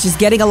 which is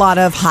getting a lot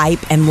of hype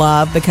and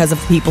love because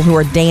of the people who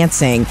are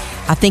dancing.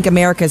 I think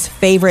America's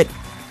favorite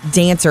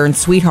dancer and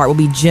sweetheart will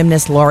be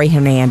gymnast Laurie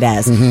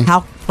Hernandez.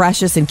 How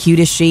precious and cute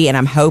is she? And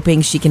I'm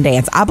hoping she can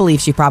dance. I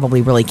believe she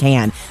probably really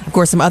can. Of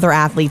course, some other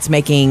athletes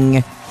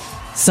making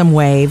some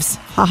waves.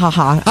 Ha ha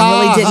ha.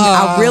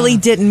 I really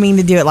didn't mean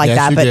to do it like Yes,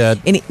 that. you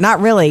But did.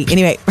 not really.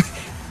 Anyway,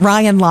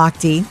 Ryan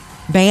Lochte,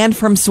 banned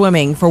from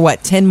swimming for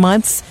 10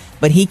 months,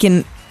 but he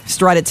can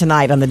strut it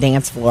tonight on the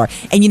dance floor.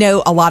 And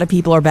a lot of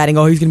people are betting,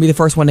 he's going to be the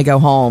first one to go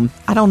home.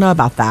 I don't know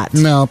about that.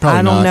 No,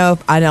 probably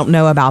not. I don't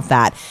know about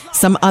that.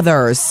 Some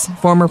others,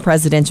 former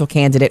presidential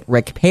candidate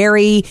Rick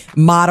Perry,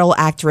 model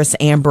actress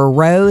Amber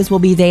Rose will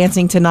be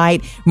dancing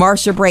tonight.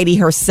 Marsha Brady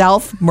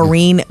herself,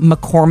 Maureen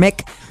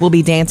McCormick, will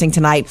be dancing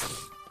tonight.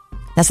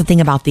 That's the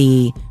thing about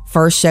the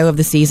first show of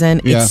the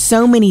season. Yeah. It's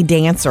so many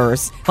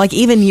dancers. Like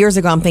even years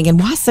ago, I'm thinking,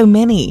 why so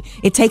many?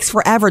 It takes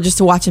forever just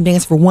to watch them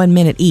dance for 1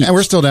 minute each. And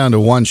we're still down to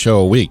one show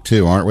a week,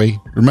 too, aren't we?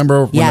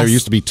 Remember when there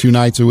used to be 2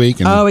 nights a week?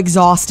 And,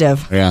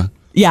 exhaustive. Yeah.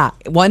 Yeah,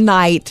 1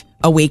 night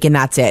a week and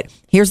that's it.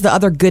 Here's the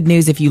other good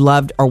news if you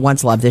loved or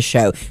once loved this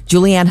show.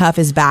 Julianne Hough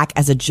is back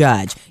as a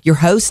judge. Your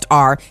hosts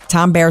are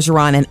Tom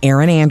Bergeron and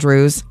Erin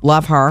Andrews.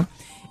 Love her.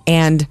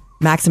 And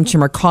Maxim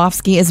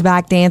Chmerkovskiy is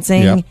back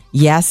dancing. Yep.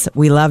 Yes,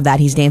 we love that.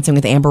 He's dancing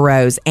with Amber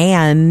Rose.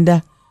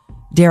 And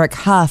Derek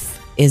Hough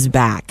is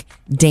back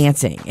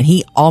dancing. And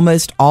he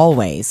almost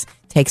always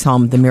takes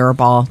home the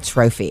Mirrorball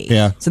trophy.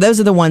 Yeah. So those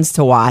are the ones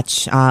to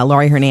watch.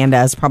 Laurie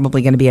Hernandez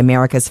probably going to be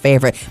America's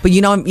favorite. But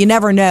you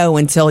never know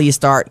until you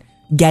start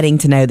getting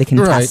to know the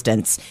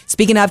contestants. Right.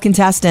 Speaking of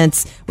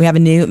contestants, we have a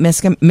new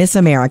Miss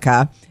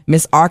America.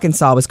 Miss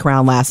Arkansas was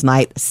crowned last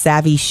night.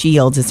 Savvy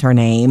Shields is her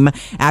name.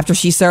 After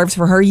she serves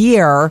for her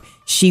year,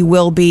 she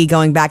will be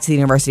going back to the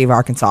University of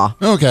Arkansas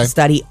to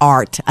study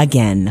art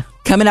again.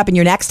 Coming up in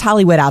your next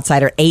Hollywood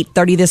Outsider,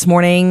 8:30 this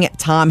morning,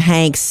 Tom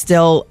Hanks,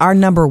 still our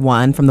number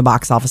one from the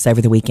box office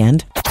over the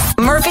weekend.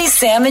 Murphy,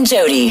 Sam, and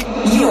Jody,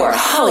 your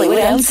Hollywood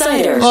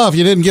Outsider. Oh, if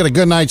you didn't get a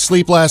good night's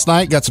sleep last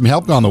night, got some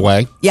help on the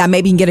way. Yeah,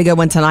 maybe you can get a good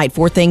one tonight.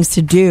 4 things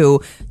to do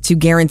to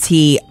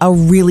guarantee a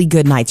really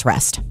good night's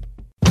rest.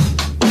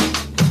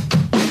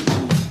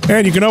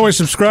 And you can always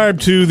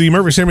subscribe to the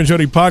Murphy, Sam, and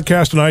Jody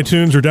podcast on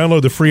iTunes or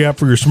download the free app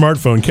for your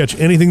smartphone. Catch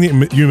anything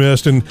that you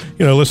missed and,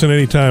 listen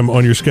anytime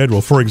on your schedule.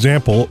 For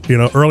example,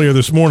 earlier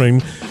this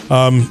morning,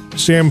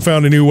 Sam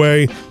found a new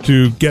way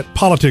to get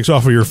politics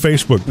off of your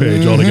Facebook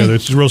page altogether.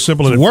 It's real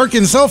simple. It's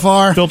working so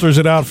far. Filters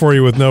it out for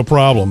you with no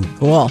problem.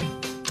 Cool.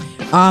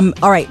 All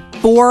right.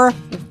 4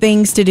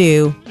 things to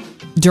do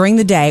during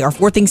the day, or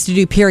 4 things to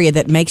do, period,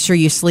 that make sure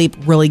you sleep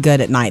really good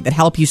at night, that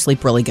help you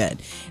sleep really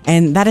good.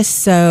 And that is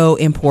so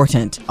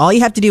important. All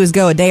you have to do is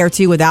go a day or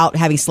 2 without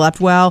having slept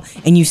well,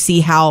 and you see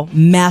how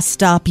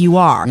messed up you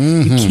are.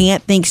 You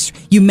can't think,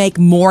 you make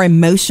more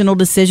emotional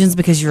decisions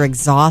because you're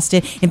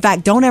exhausted. In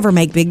fact, don't ever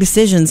make big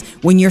decisions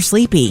when you're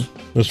sleepy.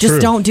 That's Just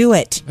true. don't do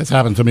it. This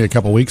happened to me a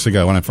couple weeks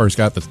ago when I first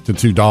got the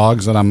 2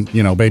 dogs that I'm,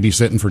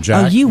 babysitting for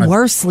Jack. Oh, you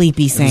were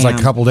sleepy, Sam. It was like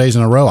a couple days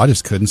in a row. I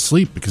just couldn't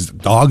sleep because the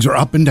dogs are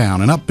up and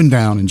down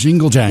and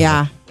jingle jangle.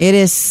 Yeah, it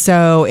is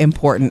so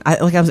important.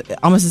 I was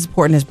almost as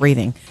important as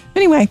breathing.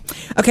 Anyway,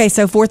 okay,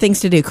 so 4 things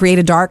to do. Create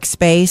a dark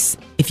space.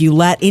 If you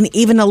let in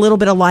even a little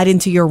bit of light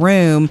into your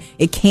room,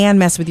 it can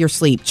mess with your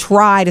sleep.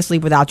 Try to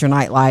sleep without your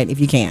nightlight if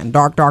you can.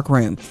 Dark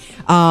room.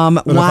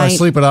 But if I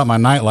sleep without my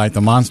nightlight,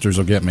 the monsters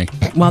will get me.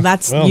 Well,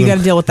 you got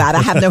to deal with that.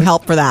 I have no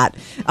help for that.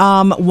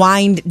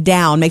 Wind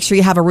down. Make sure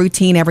you have a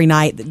routine every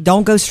night.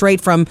 Don't go straight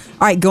from,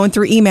 going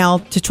through email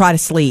to try to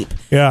sleep.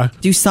 Yeah.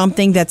 Do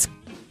something that's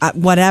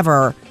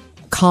whatever.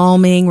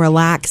 Calming,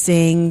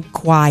 relaxing,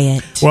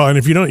 quiet. Well, and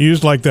if you don't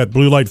use like that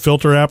blue light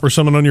filter app or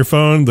something on your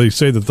phone, they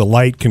say that the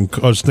light can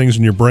cause things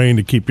in your brain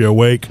to keep you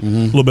awake a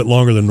little bit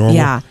longer than normal.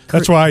 Yeah.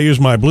 That's why I use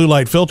my blue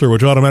light filter,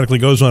 which automatically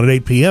goes on at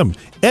 8 p.m.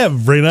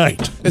 every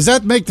night. Does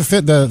that make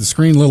the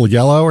screen a little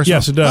yellow or something?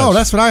 Yes, it does. Oh,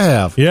 that's what I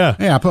have. Yeah.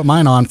 Yeah, I put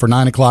mine on for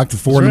 9 o'clock to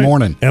 4 in the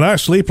morning. And I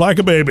sleep like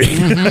a baby.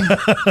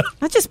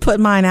 I just put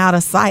mine out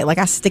of sight, like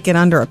I stick it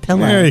under a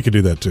pillow. Yeah, you could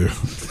do that too.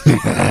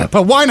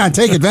 But why not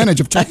take advantage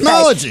of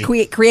technology?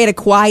 Create a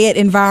quiet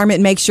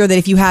environment. Make sure that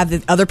if you have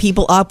the other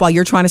people up while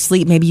you're trying to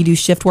sleep, maybe you do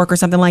shift work or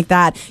something like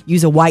that.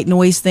 Use a white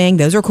noise thing.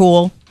 Those are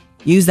cool.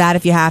 Use that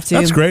if you have to.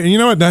 That's great. And you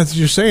know what? That's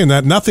you're saying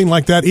that. Nothing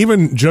like that.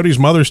 Even Jody's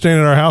mother staying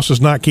at our house is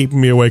not keeping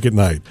me awake at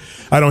night.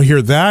 I don't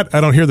hear that.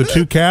 I don't hear the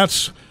 2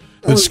 cats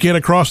that skid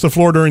across the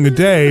floor during the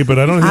day, but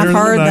I don't hear them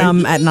I've heard at night.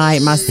 them at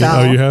night myself.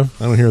 Oh, you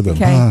have? I don't hear them.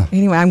 Okay.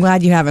 Anyway, I'm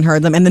glad you haven't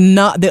heard them. And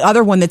the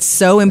other one that's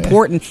so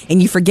important,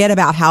 and you forget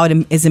about how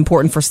it is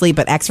important for sleep,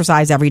 but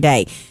exercise every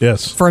day.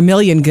 Yes. For a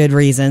million good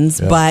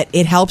reasons, but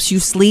it helps you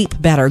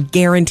sleep better,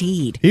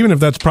 guaranteed. Even if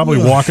that's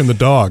probably walking the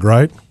dog,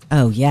 right?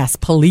 Oh, yes,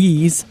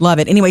 please. Love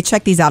it. Anyway,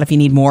 check these out if you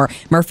need more.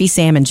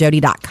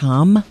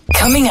 MurphySamandJody.com.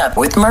 Coming up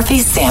with Murphy,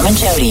 Sam, and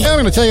Jody. I'm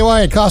going to tell you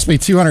why it cost me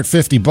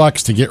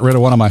 $250 to get rid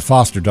of one of my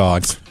foster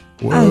dogs.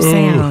 Whoa. Oh,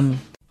 Sam.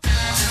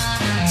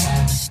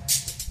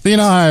 You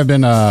know how I've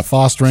been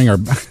fostering,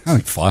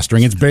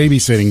 it's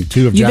babysitting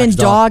 2 of You've Jack's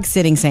been dog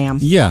sitting, Sam.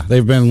 Yeah,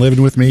 they've been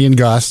living with me and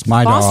Gus,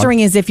 my dog. Fostering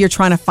is if you're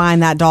trying to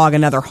find that dog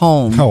another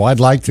home. Oh, I'd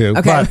like to.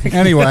 Okay. But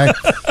anyway,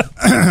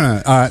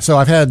 so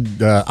I've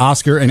had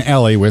Oscar and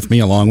Ellie with me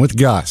along with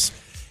Gus.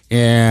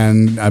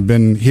 And I've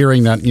been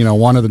hearing that,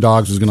 one of the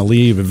dogs was going to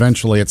leave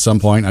eventually at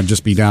some point. I'd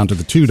just be down to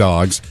the 2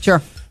 dogs.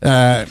 Sure.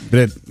 But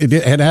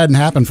it hadn't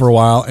happened for a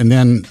while. And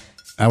then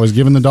I was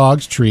giving the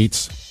dogs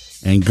treats.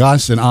 And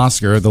Gus and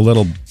Oscar, the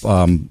little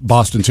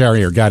Boston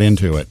Terrier, got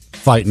into it,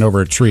 fighting over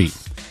a treat.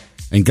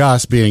 And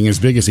Gus, being as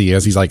big as he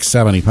is, he's like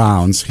 70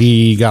 pounds,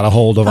 he got a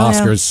hold of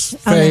Oscar's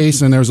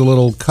face, and there's a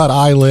little cut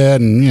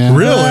eyelid. And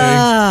Really?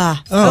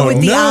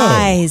 With the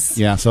eyes.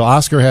 Yeah, so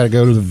Oscar had to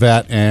go to the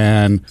vet,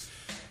 and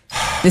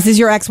this is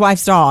your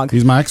ex-wife's dog.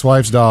 He's my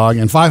ex-wife's dog,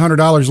 and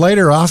 $500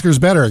 later, Oscar's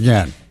better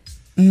again.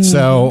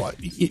 So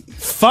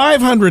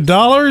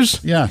 $500?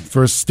 Yeah,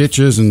 for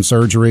stitches and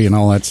surgery and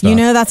all that stuff. You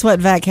know, that's what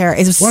vet care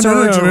is.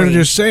 Surgery. No, I'm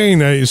just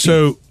saying.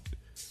 So,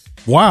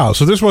 wow.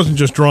 So this wasn't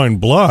just drawing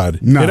blood.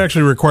 No. It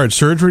actually required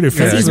surgery to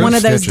fix. He's one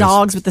of those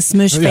dogs with the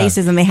smushed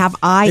faces, and they have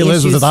eye issues. He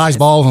lives with his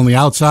eyeballs on the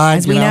outside.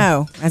 As we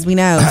know. We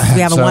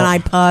have a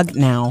one-eyed pug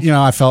now. You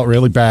know, I felt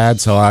really bad,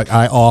 so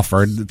I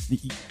offered.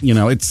 You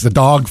know, it's a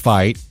dog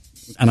fight,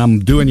 and I'm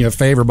doing you a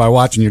favor by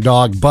watching your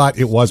dog, but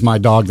it was my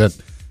dog that,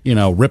 you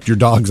know, ripped your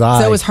dog's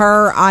eye. So it was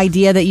her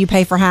idea that you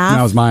pay for half?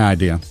 That was my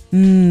idea.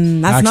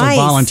 That's I actually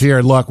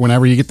volunteered. Look,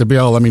 whenever you get the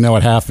bill, let me know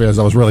what half is.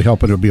 I was really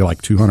hoping it would be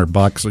like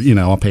 $200. You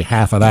know, I'll pay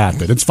half of that,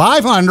 but it's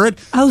 $500.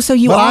 Oh, so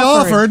you but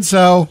offered. I offered,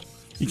 so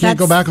you can't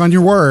go back on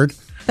your word.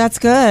 That's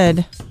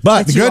good.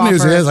 But the good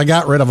news is I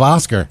got rid of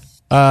Oscar.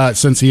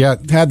 Since he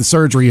had the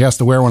surgery, he has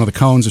to wear one of the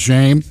cones of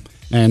shame.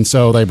 And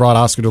so they brought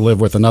Oscar to live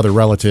with another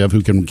relative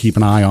who can keep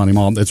an eye on him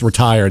all. It's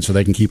retired, so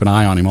they can keep an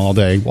eye on him all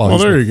day. Well,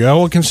 there you go.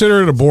 Well,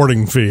 consider it a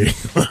boarding fee.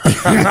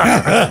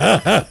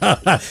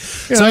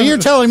 So you're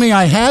telling me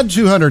I had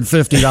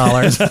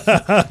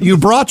 $250. You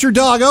brought your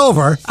dog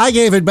over. I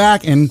gave it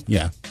back, and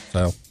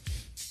so.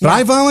 But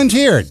I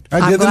volunteered.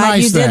 I did the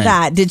nice thing. You did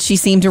that. Did she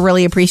seem to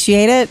really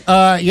appreciate it?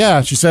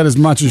 Yeah. She said as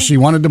much as she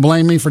wanted to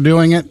blame me for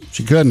doing it,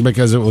 she couldn't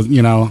because it was,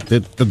 you know,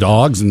 the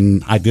dogs,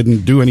 and I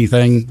didn't do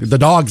anything. The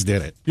dogs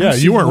did it. Yeah,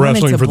 you weren't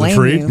wrestling for the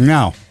treat.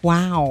 No.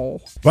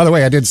 Wow. By the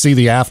way, I did see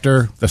the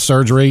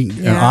surgery,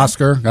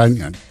 Oscar.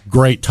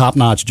 Great,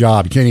 top-notch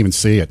job. You can't even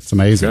see it. It's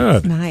amazing.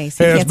 Good. Nice.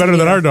 Hey, it's better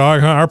than our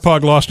dog, huh? Our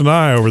pug lost an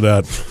eye over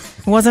that.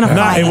 It wasn't a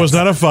fight. It was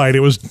not a fight.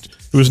 It was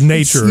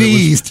nature.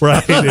 Sneezed. It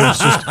was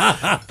just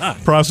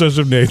process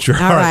of nature.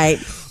 All right.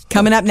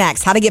 Coming up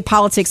next, how to get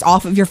politics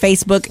off of your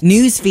Facebook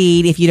news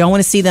feed if you don't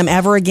want to see them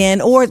ever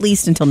again, or at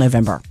least until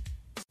November.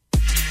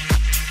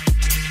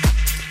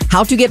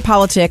 How to get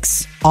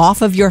politics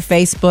off of your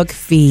Facebook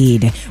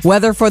feed,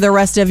 whether for the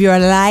rest of your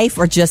life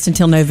or just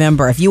until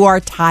November. If you are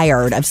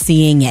tired of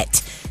seeing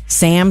it,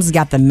 Sam's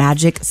got the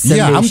magic solution.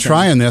 Yeah, I'm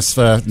trying this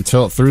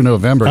until through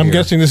November. I'm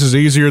guessing this is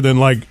easier than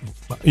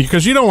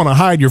because you don't want to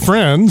hide your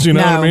friends, you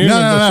know what I mean? No.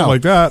 Stuff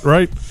like that,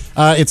 right?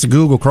 It's a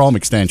Google Chrome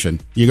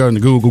extension. You go in the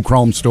Google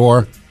Chrome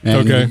store,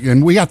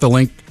 and we got the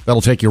link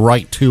that'll take you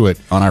right to it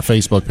on our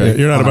Facebook page.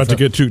 You're not about to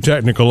get too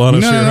technical on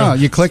us here. No.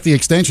 You click the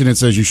extension. It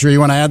says, "You sure you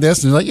want to add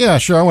this?" And you're like, "Yeah,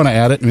 sure, I want to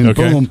add it." And then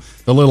boom,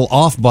 the little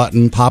off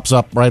button pops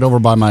up right over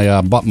by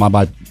my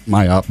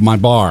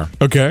bar.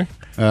 Okay.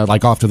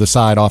 Like off to the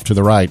side, off to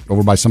the right,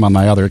 over by some of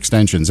my other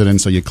extensions. And then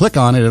so you click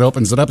on it, it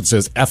opens it up. It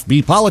says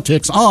FB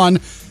Politics on.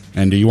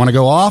 And do you want to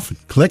go off?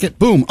 Click it.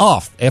 Boom,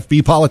 off.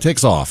 FB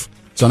Politics off.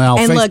 So now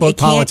Facebook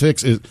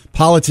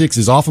politics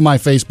is off of my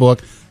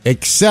Facebook,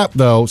 except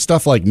though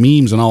stuff like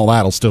memes and all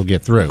that will still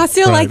get through. I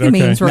still like the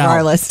memes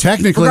regardless. Now,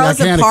 technically,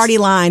 regardless of party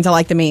lines, I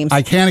like the memes.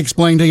 I can't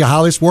explain to you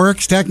how this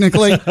works.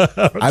 Technically,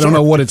 I don't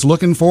know what it's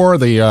looking for.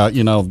 The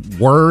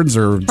words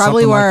or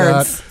probably something words.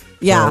 Like that.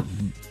 Yeah.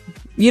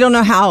 You don't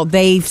know how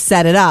they've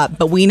set it up,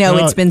 but we know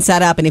it's been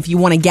set up. And if you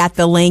want to get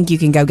the link, you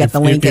can go get the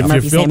link at murphysamandjody.com.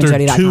 If you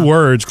filter 2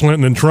 words,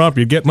 Clinton and Trump,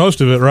 you get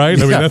most of it, right?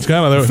 I mean, that's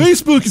kind of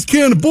Facebook is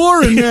kind of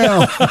boring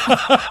now.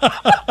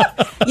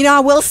 You know, I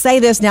will say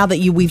this now that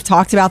we've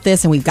talked about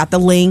this and we've got the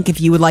link. If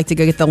you would like to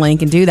go get the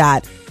link and do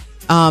that,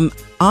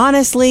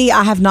 honestly,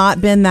 I have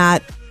not been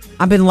that.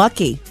 I've been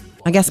lucky.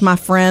 I guess my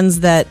friends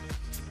that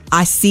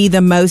I see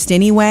the most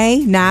anyway,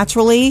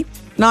 naturally.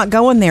 Not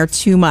going there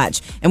too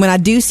much. And when I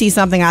do see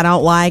something I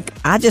don't like,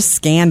 I just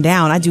scan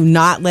down. I do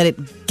not let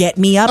it get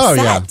me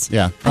upset. Oh,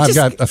 yeah. I've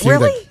got a few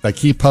that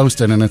keep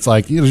posting, and it's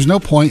like, there's no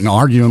point in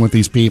arguing with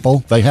these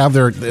people. They have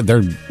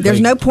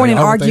There's no point in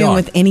arguing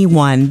with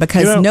anyone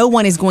because no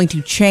one is going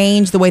to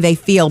change the way they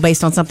feel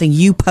based on something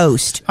you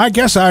post. I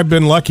guess I've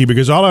been lucky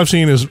because all I've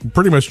seen is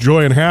pretty much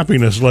joy and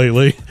happiness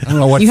lately. I don't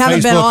know what you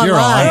haven't been Facebook you're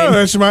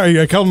on.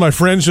 A couple of my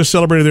friends just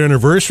celebrated their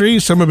anniversary.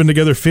 Some have been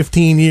together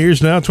 15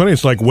 years now, 20.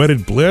 It's like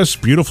wedded bliss.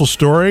 Beautiful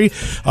story.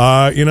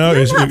 Not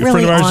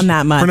really on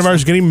that much. A friend of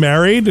ours is getting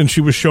married, and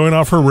she was showing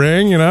off her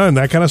ring, and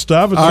that kind of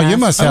stuff. Oh, you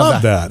must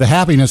have that. The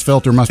happiness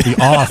filter must be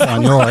off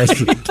on yours.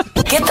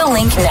 Get the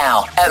link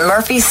now at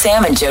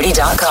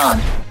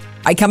murphysamandjody.com. All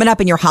right, coming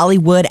up in your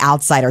Hollywood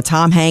Outsider,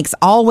 Tom Hanks.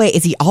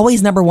 Is he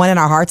always number one in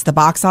our hearts at the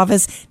box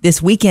office? This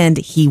weekend,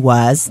 he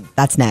was.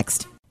 That's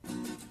next.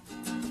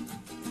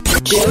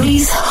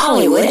 Jody's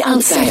Hollywood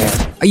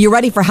Outsider. Are you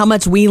ready for how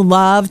much we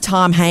love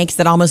Tom Hanks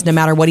that almost no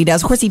matter what he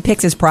does? Of course, he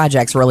picks his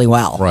projects really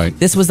well. Right.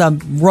 This was a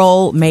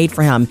role made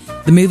for him.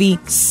 The movie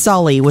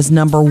Sully was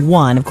number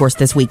 1, of course,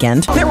 this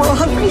weekend. There were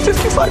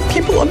 155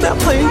 people on that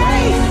plane.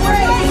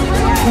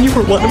 You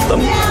were one of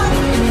them.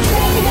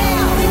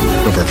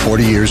 Over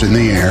 40 years in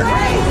the air,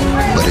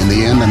 but in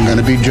the end, I'm going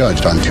to be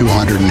judged on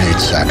 208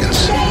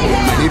 seconds.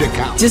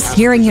 Just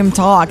hearing him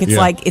talk, it's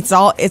like it's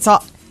all.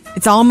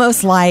 It's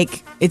almost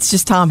like it's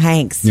just Tom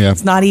Hanks. Yeah.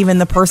 It's not even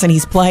the person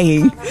he's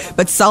playing.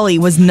 But Sully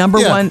was number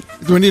one.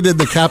 When you did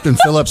the Captain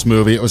Phillips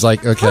movie, it was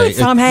like, okay, it's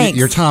Tom Hanks.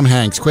 You're Tom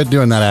Hanks. Quit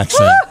doing that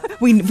accent.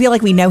 We feel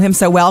like we know him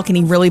so well. Can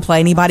he really play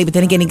anybody? But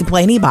then again, he can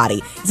play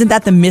anybody. Isn't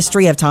that the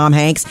mystery of Tom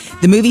Hanks?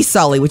 The movie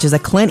Sully, which is a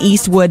Clint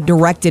Eastwood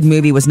directed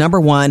movie, was number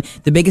one,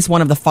 the biggest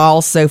one of the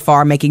fall so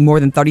far, making more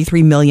than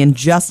 $33 million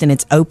just in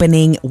its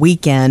opening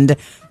weekend.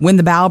 When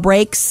the bow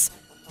breaks,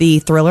 the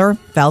thriller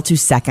fell to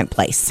second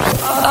place.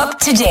 Up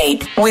to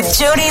date with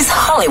Jody's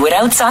Hollywood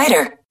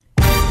Outsider.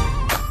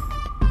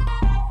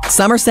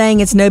 Some are saying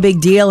it's no big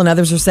deal, and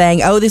others are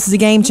saying, oh, this is a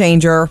game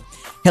changer.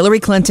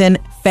 Hillary Clinton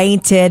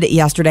fainted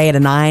yesterday at a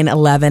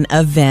 9/11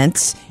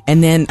 event.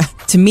 And then,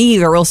 to me,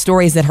 the real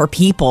story is that her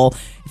people,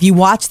 if you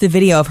watch the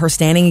video of her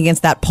standing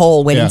against that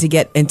pole waiting to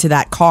get into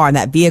that car and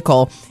that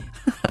vehicle,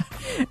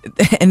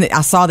 and I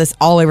saw this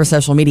all over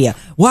social media.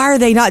 Why are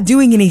they not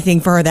doing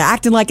anything for her? They're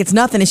acting like it's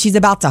nothing, and she's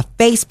about to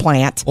face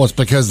plant. Well, it's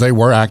because they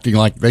were acting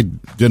like they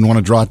didn't want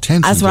to draw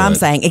attention. That's what I'm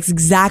saying. It's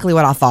exactly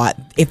what I thought.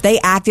 If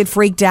they acted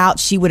freaked out,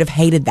 she would have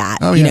hated that.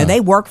 Oh, you know, they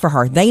work for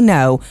her. They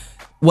know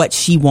what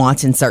she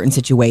wants in certain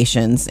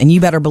situations. And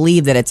you better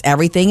believe that it's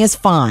everything is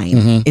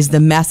fine is the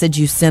message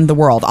you send the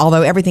world,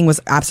 although everything was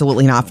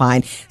absolutely not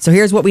fine. So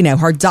here's what we know.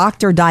 Her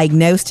doctor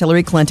diagnosed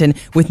Hillary Clinton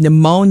with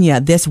pneumonia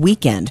this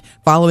weekend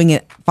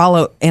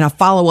in a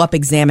follow-up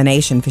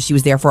examination because she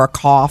was there for a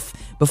cough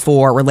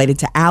before related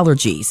to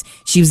allergies.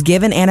 She was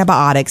given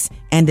antibiotics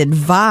and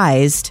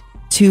advised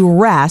to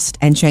rest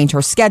and change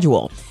her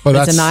schedule. But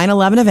it's a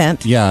 9/11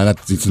 event. Yeah,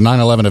 it's a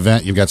 9/11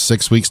 event. You've got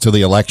 6 weeks to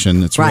the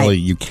election. It's really,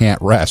 you can't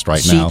rest now.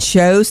 She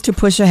chose to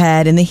push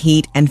ahead in the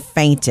heat and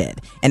fainted.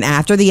 And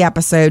after the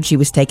episode, she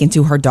was taken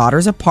to her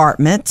daughter's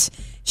apartment.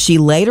 She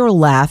later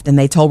left, and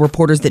they told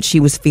reporters that she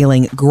was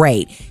feeling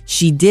great.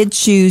 She did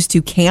choose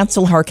to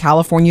cancel her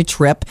California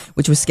trip,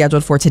 which was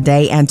scheduled for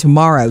today and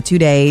tomorrow, 2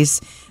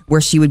 days,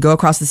 where she would go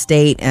across the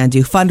state and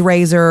do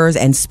fundraisers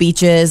and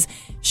speeches.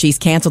 She's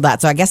canceled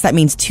that. So I guess that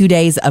means 2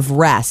 days of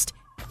rest,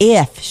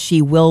 if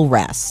she will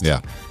rest. Yeah.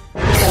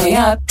 Coming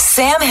up,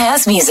 Sam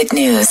has music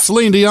news.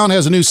 Celine Dion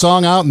has a new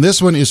song out, and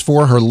this one is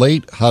for her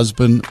late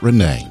husband,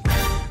 Renee.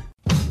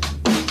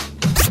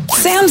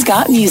 Sam's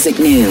got music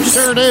news.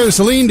 Sure do.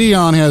 Celine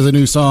Dion has a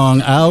new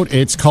song out.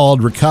 It's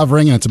called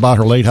Recovering, and it's about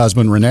her late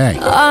husband, Renee.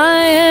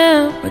 I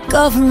am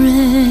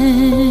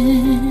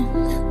recovering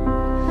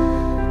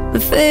the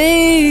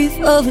faith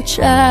of a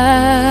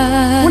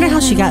child. I wonder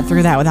how she got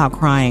through that without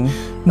crying.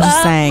 I'm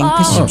just saying.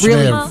 Because she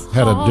may have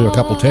had to do a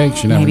couple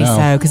takes. You never know. Maybe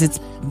so, because it's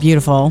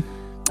beautiful.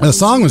 The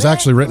song was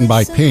actually written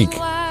by Pink,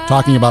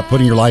 talking about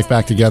putting your life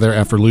back together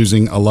after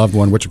losing a loved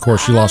one, which, of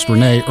course, she lost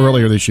Renee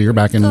earlier this year,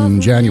 back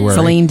in January.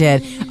 Celine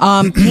did.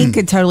 Pink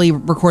could totally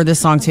record this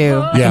song,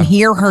 too. I can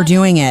hear her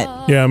doing it.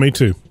 Yeah, me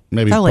too.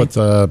 Maybe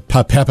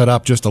pep it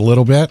up just a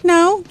little bit.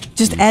 No,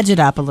 just edge it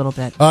up a little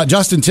bit.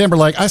 Justin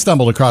Timberlake, I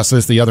stumbled across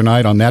this the other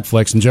night on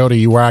Netflix, and Jody,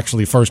 you were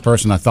actually the first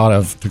person I thought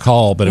of to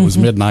call, but it was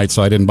midnight,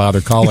 so I didn't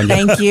bother calling.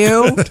 Thank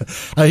you.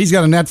 He's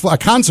got a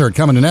concert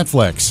coming to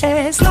Netflix.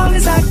 As long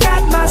as I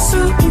got my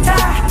suit and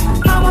tie,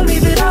 I'ma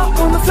leave it all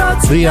on the floor.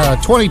 The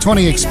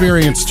 2020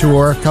 Experience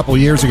Tour a couple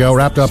years ago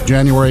wrapped up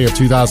January of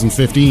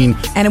 2015.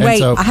 And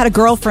wait, I had a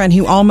girlfriend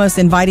who almost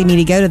invited me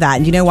to go to that,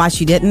 and you know why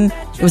she didn't?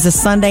 It was a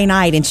Sunday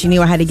night, and she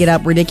knew I had to get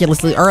up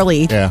ridiculously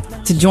early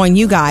to join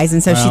you guys,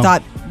 and so she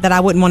thought that I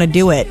wouldn't want to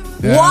do it.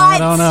 Yeah, what? I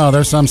don't know.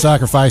 There's some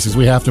sacrifices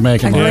we have to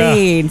make in life.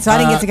 Agreed. So I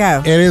didn't get to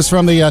go. It is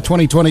from the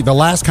 2020, the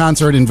last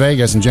concert in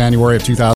Vegas in January of 2000.